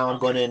 And so now I'm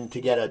going in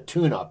to get a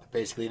tune-up.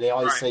 Basically, they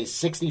always say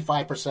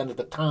 65% of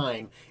the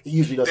time, it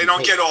usually doesn't. They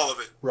don't get all of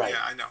it. Right.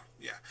 Yeah, I know.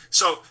 Yeah.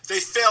 So they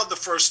failed the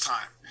first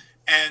time,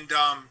 and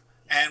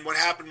what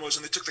happened was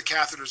when they took the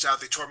catheters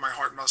out, they tore my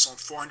heart muscle,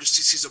 and 400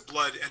 cc's of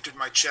blood entered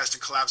my chest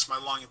and collapsed my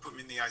lung and put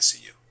me in the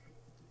ICU.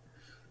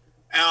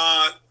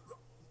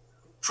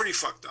 Pretty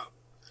fucked up.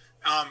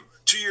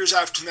 2 years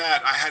after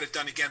that, I had it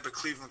done again by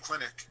Cleveland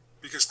Clinic,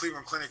 because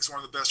Cleveland Clinic is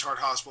one of the best heart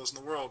hospitals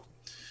in the world.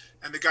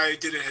 And the guy who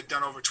did it had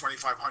done over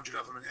 2,500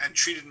 of them and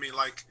treated me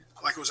like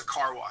it was a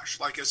car wash.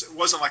 It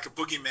wasn't like a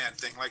boogeyman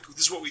thing. Like,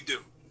 this is what we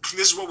do.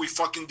 This is what we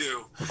fucking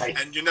do. Right.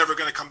 And you're never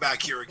going to come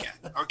back here again.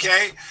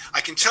 Okay?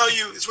 I can tell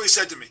you, this is what he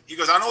said to me. He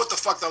goes, I know what the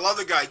fuck that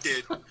other guy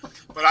did,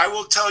 but I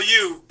will tell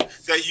you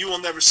that you will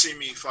never see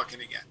me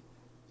fucking again.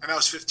 And that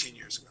was 15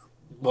 years ago.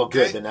 Well,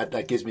 good. Okay? Then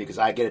that gives me, because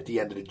I get at the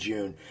end of the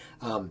June.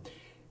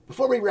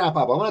 Before we wrap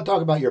up, I want to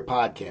talk about your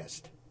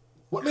podcast.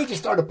 What made you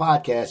start a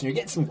podcast? And you're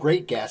getting some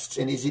great guests.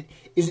 And is it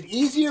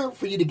easier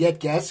for you to get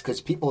guests because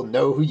people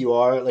know who you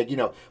are? Like,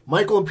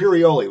 Michael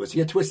Imperioli, was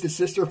he a Twisted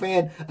Sister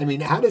fan? I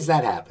mean, how does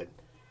that happen?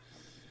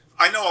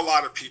 I know a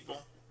lot of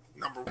people,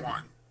 number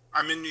one.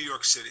 I'm in New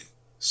York City,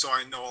 so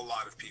I know a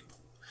lot of people.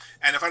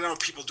 And if I know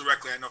people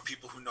directly, I know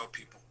people who know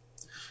people.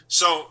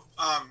 So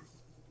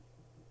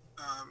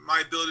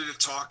my ability to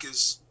talk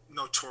is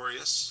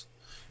notorious.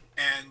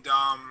 And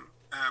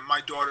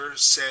my daughter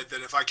said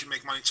that if I can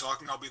make money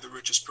talking, I'll be the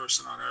richest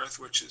person on earth,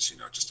 which is,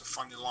 just a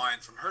funny line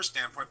from her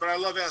standpoint. But I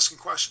love asking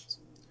questions.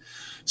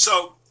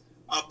 So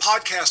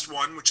Podcast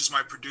One, which is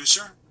my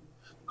producer,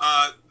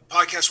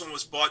 Podcast One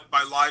was bought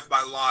by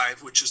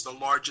Live, which is the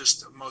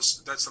largest,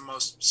 that's the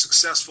most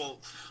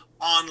successful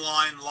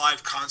online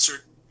live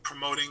concert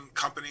promoting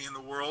company in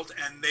the world.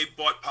 And they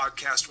bought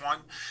Podcast One.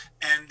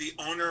 And the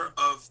owner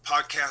of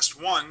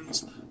Podcast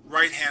One's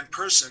right-hand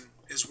person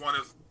is one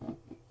of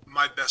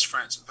my best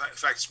friends. In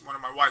fact, it's one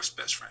of my wife's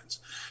best friends.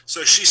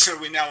 So she said,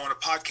 we now own a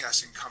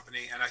podcasting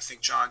company, and I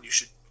think, John, you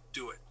should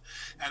do it.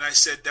 And I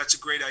said, that's a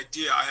great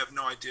idea. I have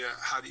no idea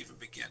how to even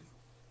begin.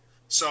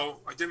 So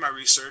I did my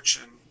research,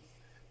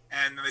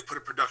 and then they put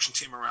a production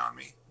team around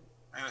me,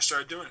 and I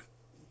started doing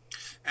it.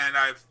 And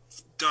I've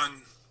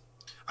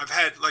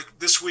had, like,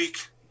 this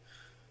week,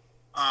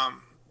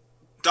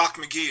 Doc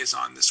McGee is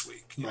on this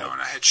week, and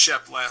I had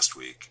Shep last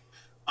week.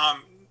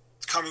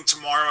 Coming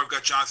tomorrow, I've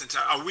got Jonathan.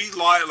 Are we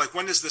live? Like,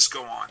 when does this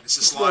go on? Is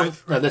this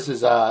live? No, this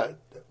is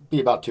be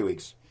about 2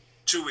 weeks.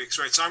 2 weeks,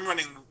 right? So I'm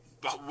running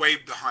way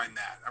behind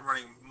that. I'm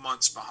running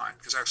months behind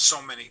because I have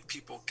so many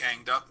people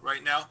ganged up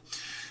right now.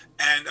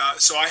 And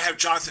so I have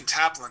Jonathan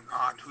Taplin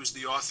on, who's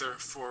the author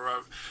for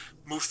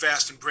Move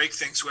Fast and Break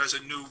Things, who has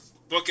a new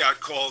book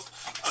out called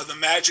The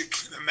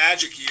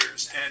Magic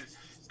Years. And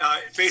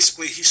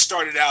basically, he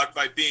started out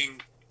by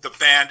being the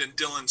band and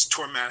Dylan's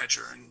tour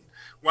manager, and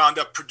wound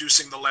up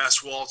producing The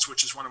Last Waltz,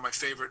 which is one of my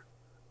favorite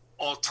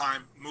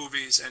all-time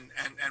movies, and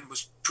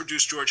was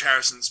produced George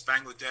Harrison's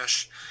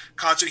Bangladesh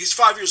concert. He's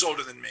 5 years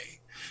older than me.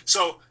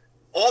 So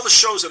all the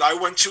shows that I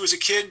went to as a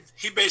kid,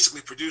 he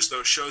basically produced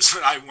those shows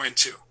that I went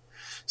to.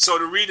 So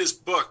to read his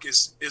book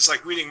is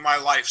like reading my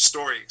life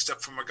story,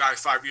 except from a guy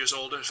 5 years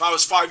older. If I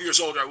was 5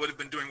 years older, I would have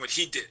been doing what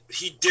he did. But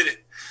he did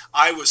it.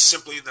 I was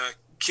simply the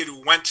kid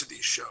who went to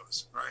these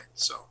shows, right?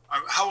 So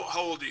how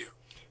old are you?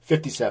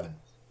 57.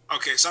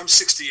 Okay, so I'm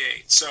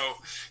 68. So,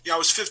 I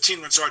was 15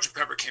 when Sgt.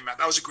 Pepper came out.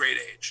 That was a great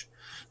age.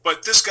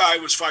 But this guy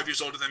was 5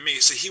 years older than me,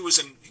 so he was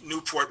in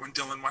Newport when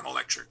Dylan went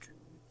electric. In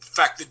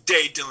fact, the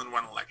day Dylan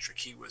went electric,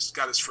 he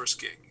got his first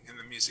gig in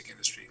the music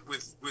industry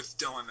with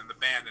Dylan and the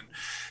band. And,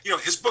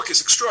 his book is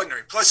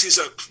extraordinary. Plus, he's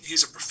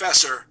a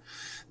professor,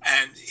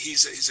 and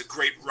he's a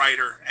great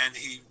writer, and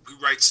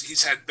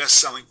he's had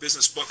best-selling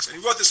business books, and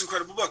he wrote this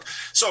incredible book.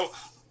 So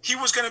he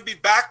was going to be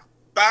back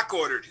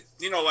ordered.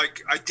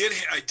 Like I did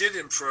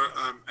him for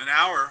an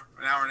hour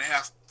and a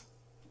half.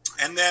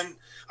 And then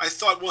I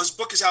thought, well, his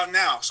book is out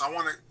now. So I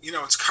want to,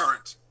 it's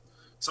current.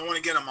 So I want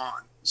to get him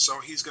on. So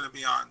he's going to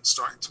be on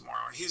starting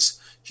tomorrow. He's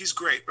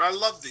great. But I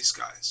love these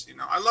guys.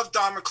 I love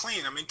Don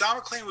McLean. I mean, Don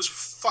McLean was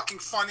fucking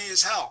funny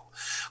as hell.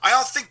 I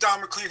don't think Don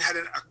McLean had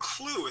a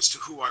clue as to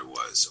who I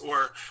was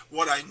or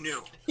what I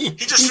knew. He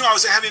just knew I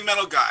was a heavy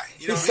metal guy.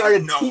 He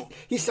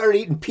started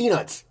eating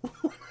peanuts.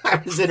 I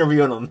was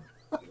interviewing him.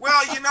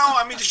 Well,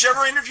 did you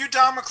ever interview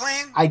Don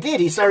McLean? I did.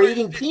 He started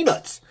eating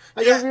peanuts.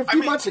 I interviewed a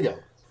few months ago.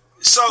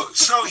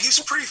 So he's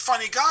a pretty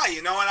funny guy,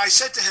 and I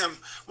said to him,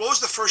 what was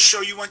the first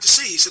show you went to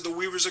see? He said, The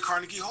Weavers at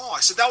Carnegie Hall.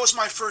 I said, that was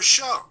my first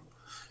show.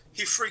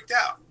 He freaked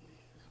out.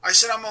 I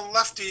said, I'm a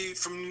lefty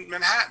from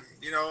Manhattan.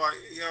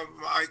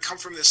 I come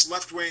from this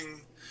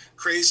left-wing,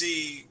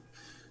 crazy,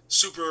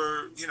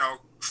 super,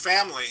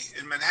 family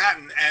in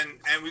Manhattan,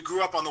 and we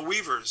grew up on the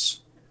Weavers.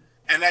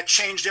 And that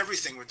changed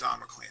everything with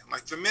Don McLean.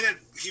 Like the minute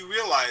he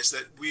realized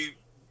that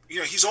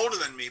he's older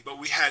than me, but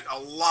we had a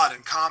lot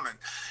in common.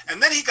 And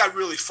then he got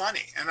really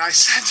funny. And I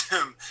said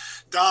to him,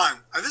 Don,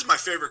 this is my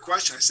favorite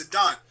question. I said,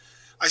 Don,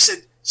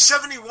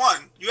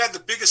 71, you had the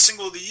biggest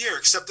single of the year,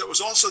 except that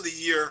was also the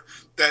year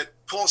that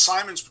Paul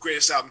Simon's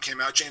greatest album came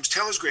out, James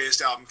Taylor's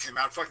greatest album came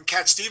out, fucking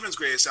Cat Stevens'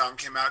 greatest album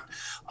came out,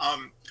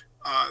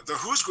 The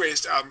Who's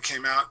greatest album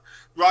came out,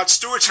 Rod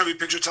Stewart's Every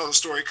Picture Tells a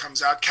Story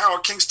comes out, Carole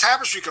King's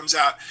Tapestry comes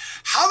out.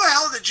 How the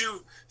hell did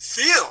you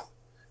feel?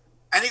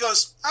 And he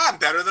goes, I'm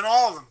better than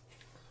all of them.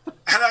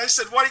 And I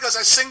said, what? He goes,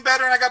 I sing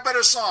better and I got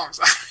better songs.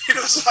 It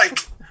was like,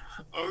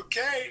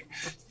 okay.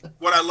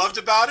 What I loved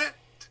about it,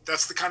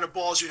 that's the kind of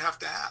balls you have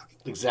to have.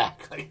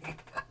 Exactly.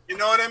 You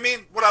know what I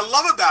mean? What I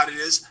love about it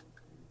is,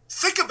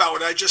 think about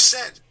what I just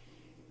said.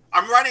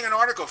 I'm writing an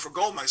article for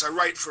Goldmine. I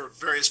write for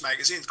various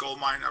magazines.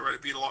 Goldmine, I write a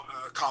Beatle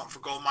column for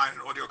Goldmine,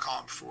 an audio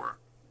column for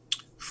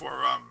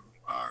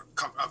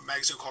a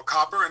magazine called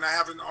Copper, and I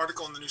have an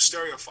article in the New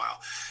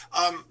Stereophile.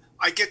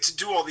 I get to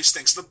do all these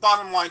things. The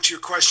bottom line to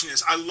your question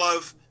is, I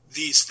love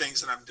these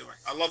things that I'm doing.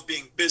 I love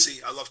being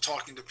busy. I love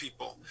talking to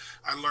people.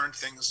 I learn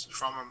things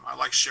from them. I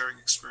like sharing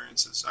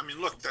experiences. I mean,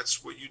 look,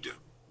 that's what you do,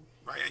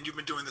 right? And you've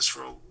been doing this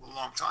for a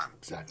long time.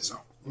 Exactly.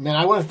 So. Man,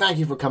 I want to thank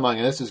you for coming on,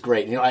 and this is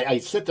great. You know, I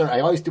sit there, I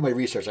always do my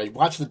research. I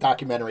watched the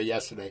documentary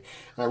yesterday,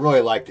 and I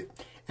really liked it.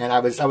 And I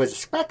was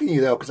expecting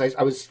you, though, because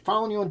I was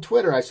following you on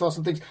Twitter. I saw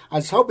some things. I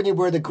was hoping you'd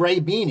wear the gray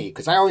beanie,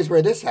 because I always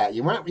wear this hat.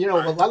 You weren't, you know,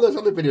 right. A lot of those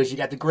other videos, you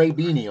got the gray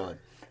beanie on.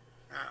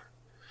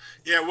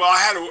 Yeah, well, I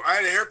had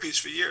a hairpiece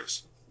for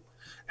years,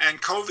 and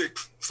COVID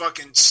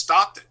fucking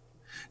stopped it.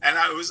 And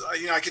I was,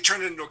 you know, I could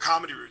turn it into a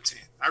comedy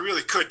routine. I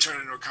really could turn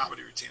it into a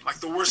comedy routine.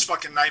 Like the worst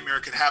fucking nightmare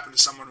could happen to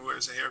someone who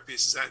wears a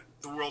hairpiece is that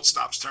the world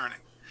stops turning,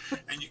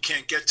 and you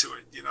can't get to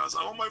it. You know, it's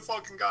like, oh my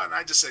fucking God. And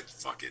I just said,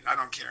 fuck it, I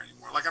don't care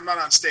anymore. Like I'm not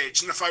on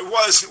stage, and if I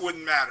was, it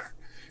wouldn't matter.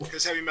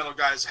 Because heavy metal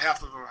guys,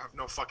 half of them have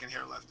no fucking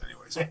hair left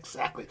anyways.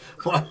 Exactly.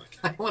 Well,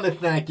 I want to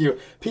thank you.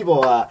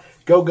 People,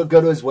 go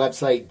to his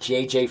website,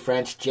 JJ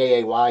French,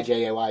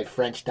 JAY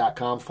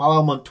French.com.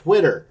 Follow him on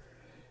Twitter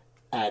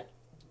at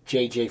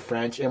JJ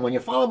French. And when you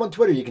follow him on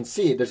Twitter, you can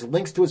see it. There's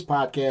links to his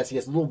podcast. He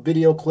has a little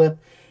video clip.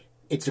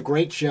 It's a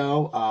great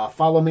show.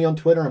 Follow me on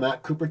Twitter. I'm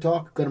at Cooper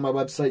Talk. Go to my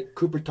website,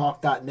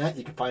 coopertalk.net.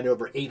 You can find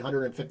over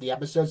 850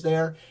 episodes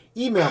there.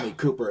 Email me,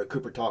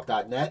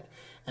 cooper@coopertalk.net.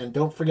 And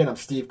don't forget, I'm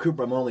Steve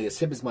Cooper. I'm only as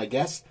hip as my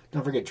guests.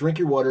 Don't forget, drink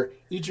your water,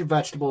 eat your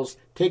vegetables,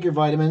 take your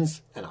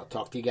vitamins, and I'll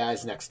talk to you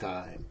guys next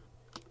time.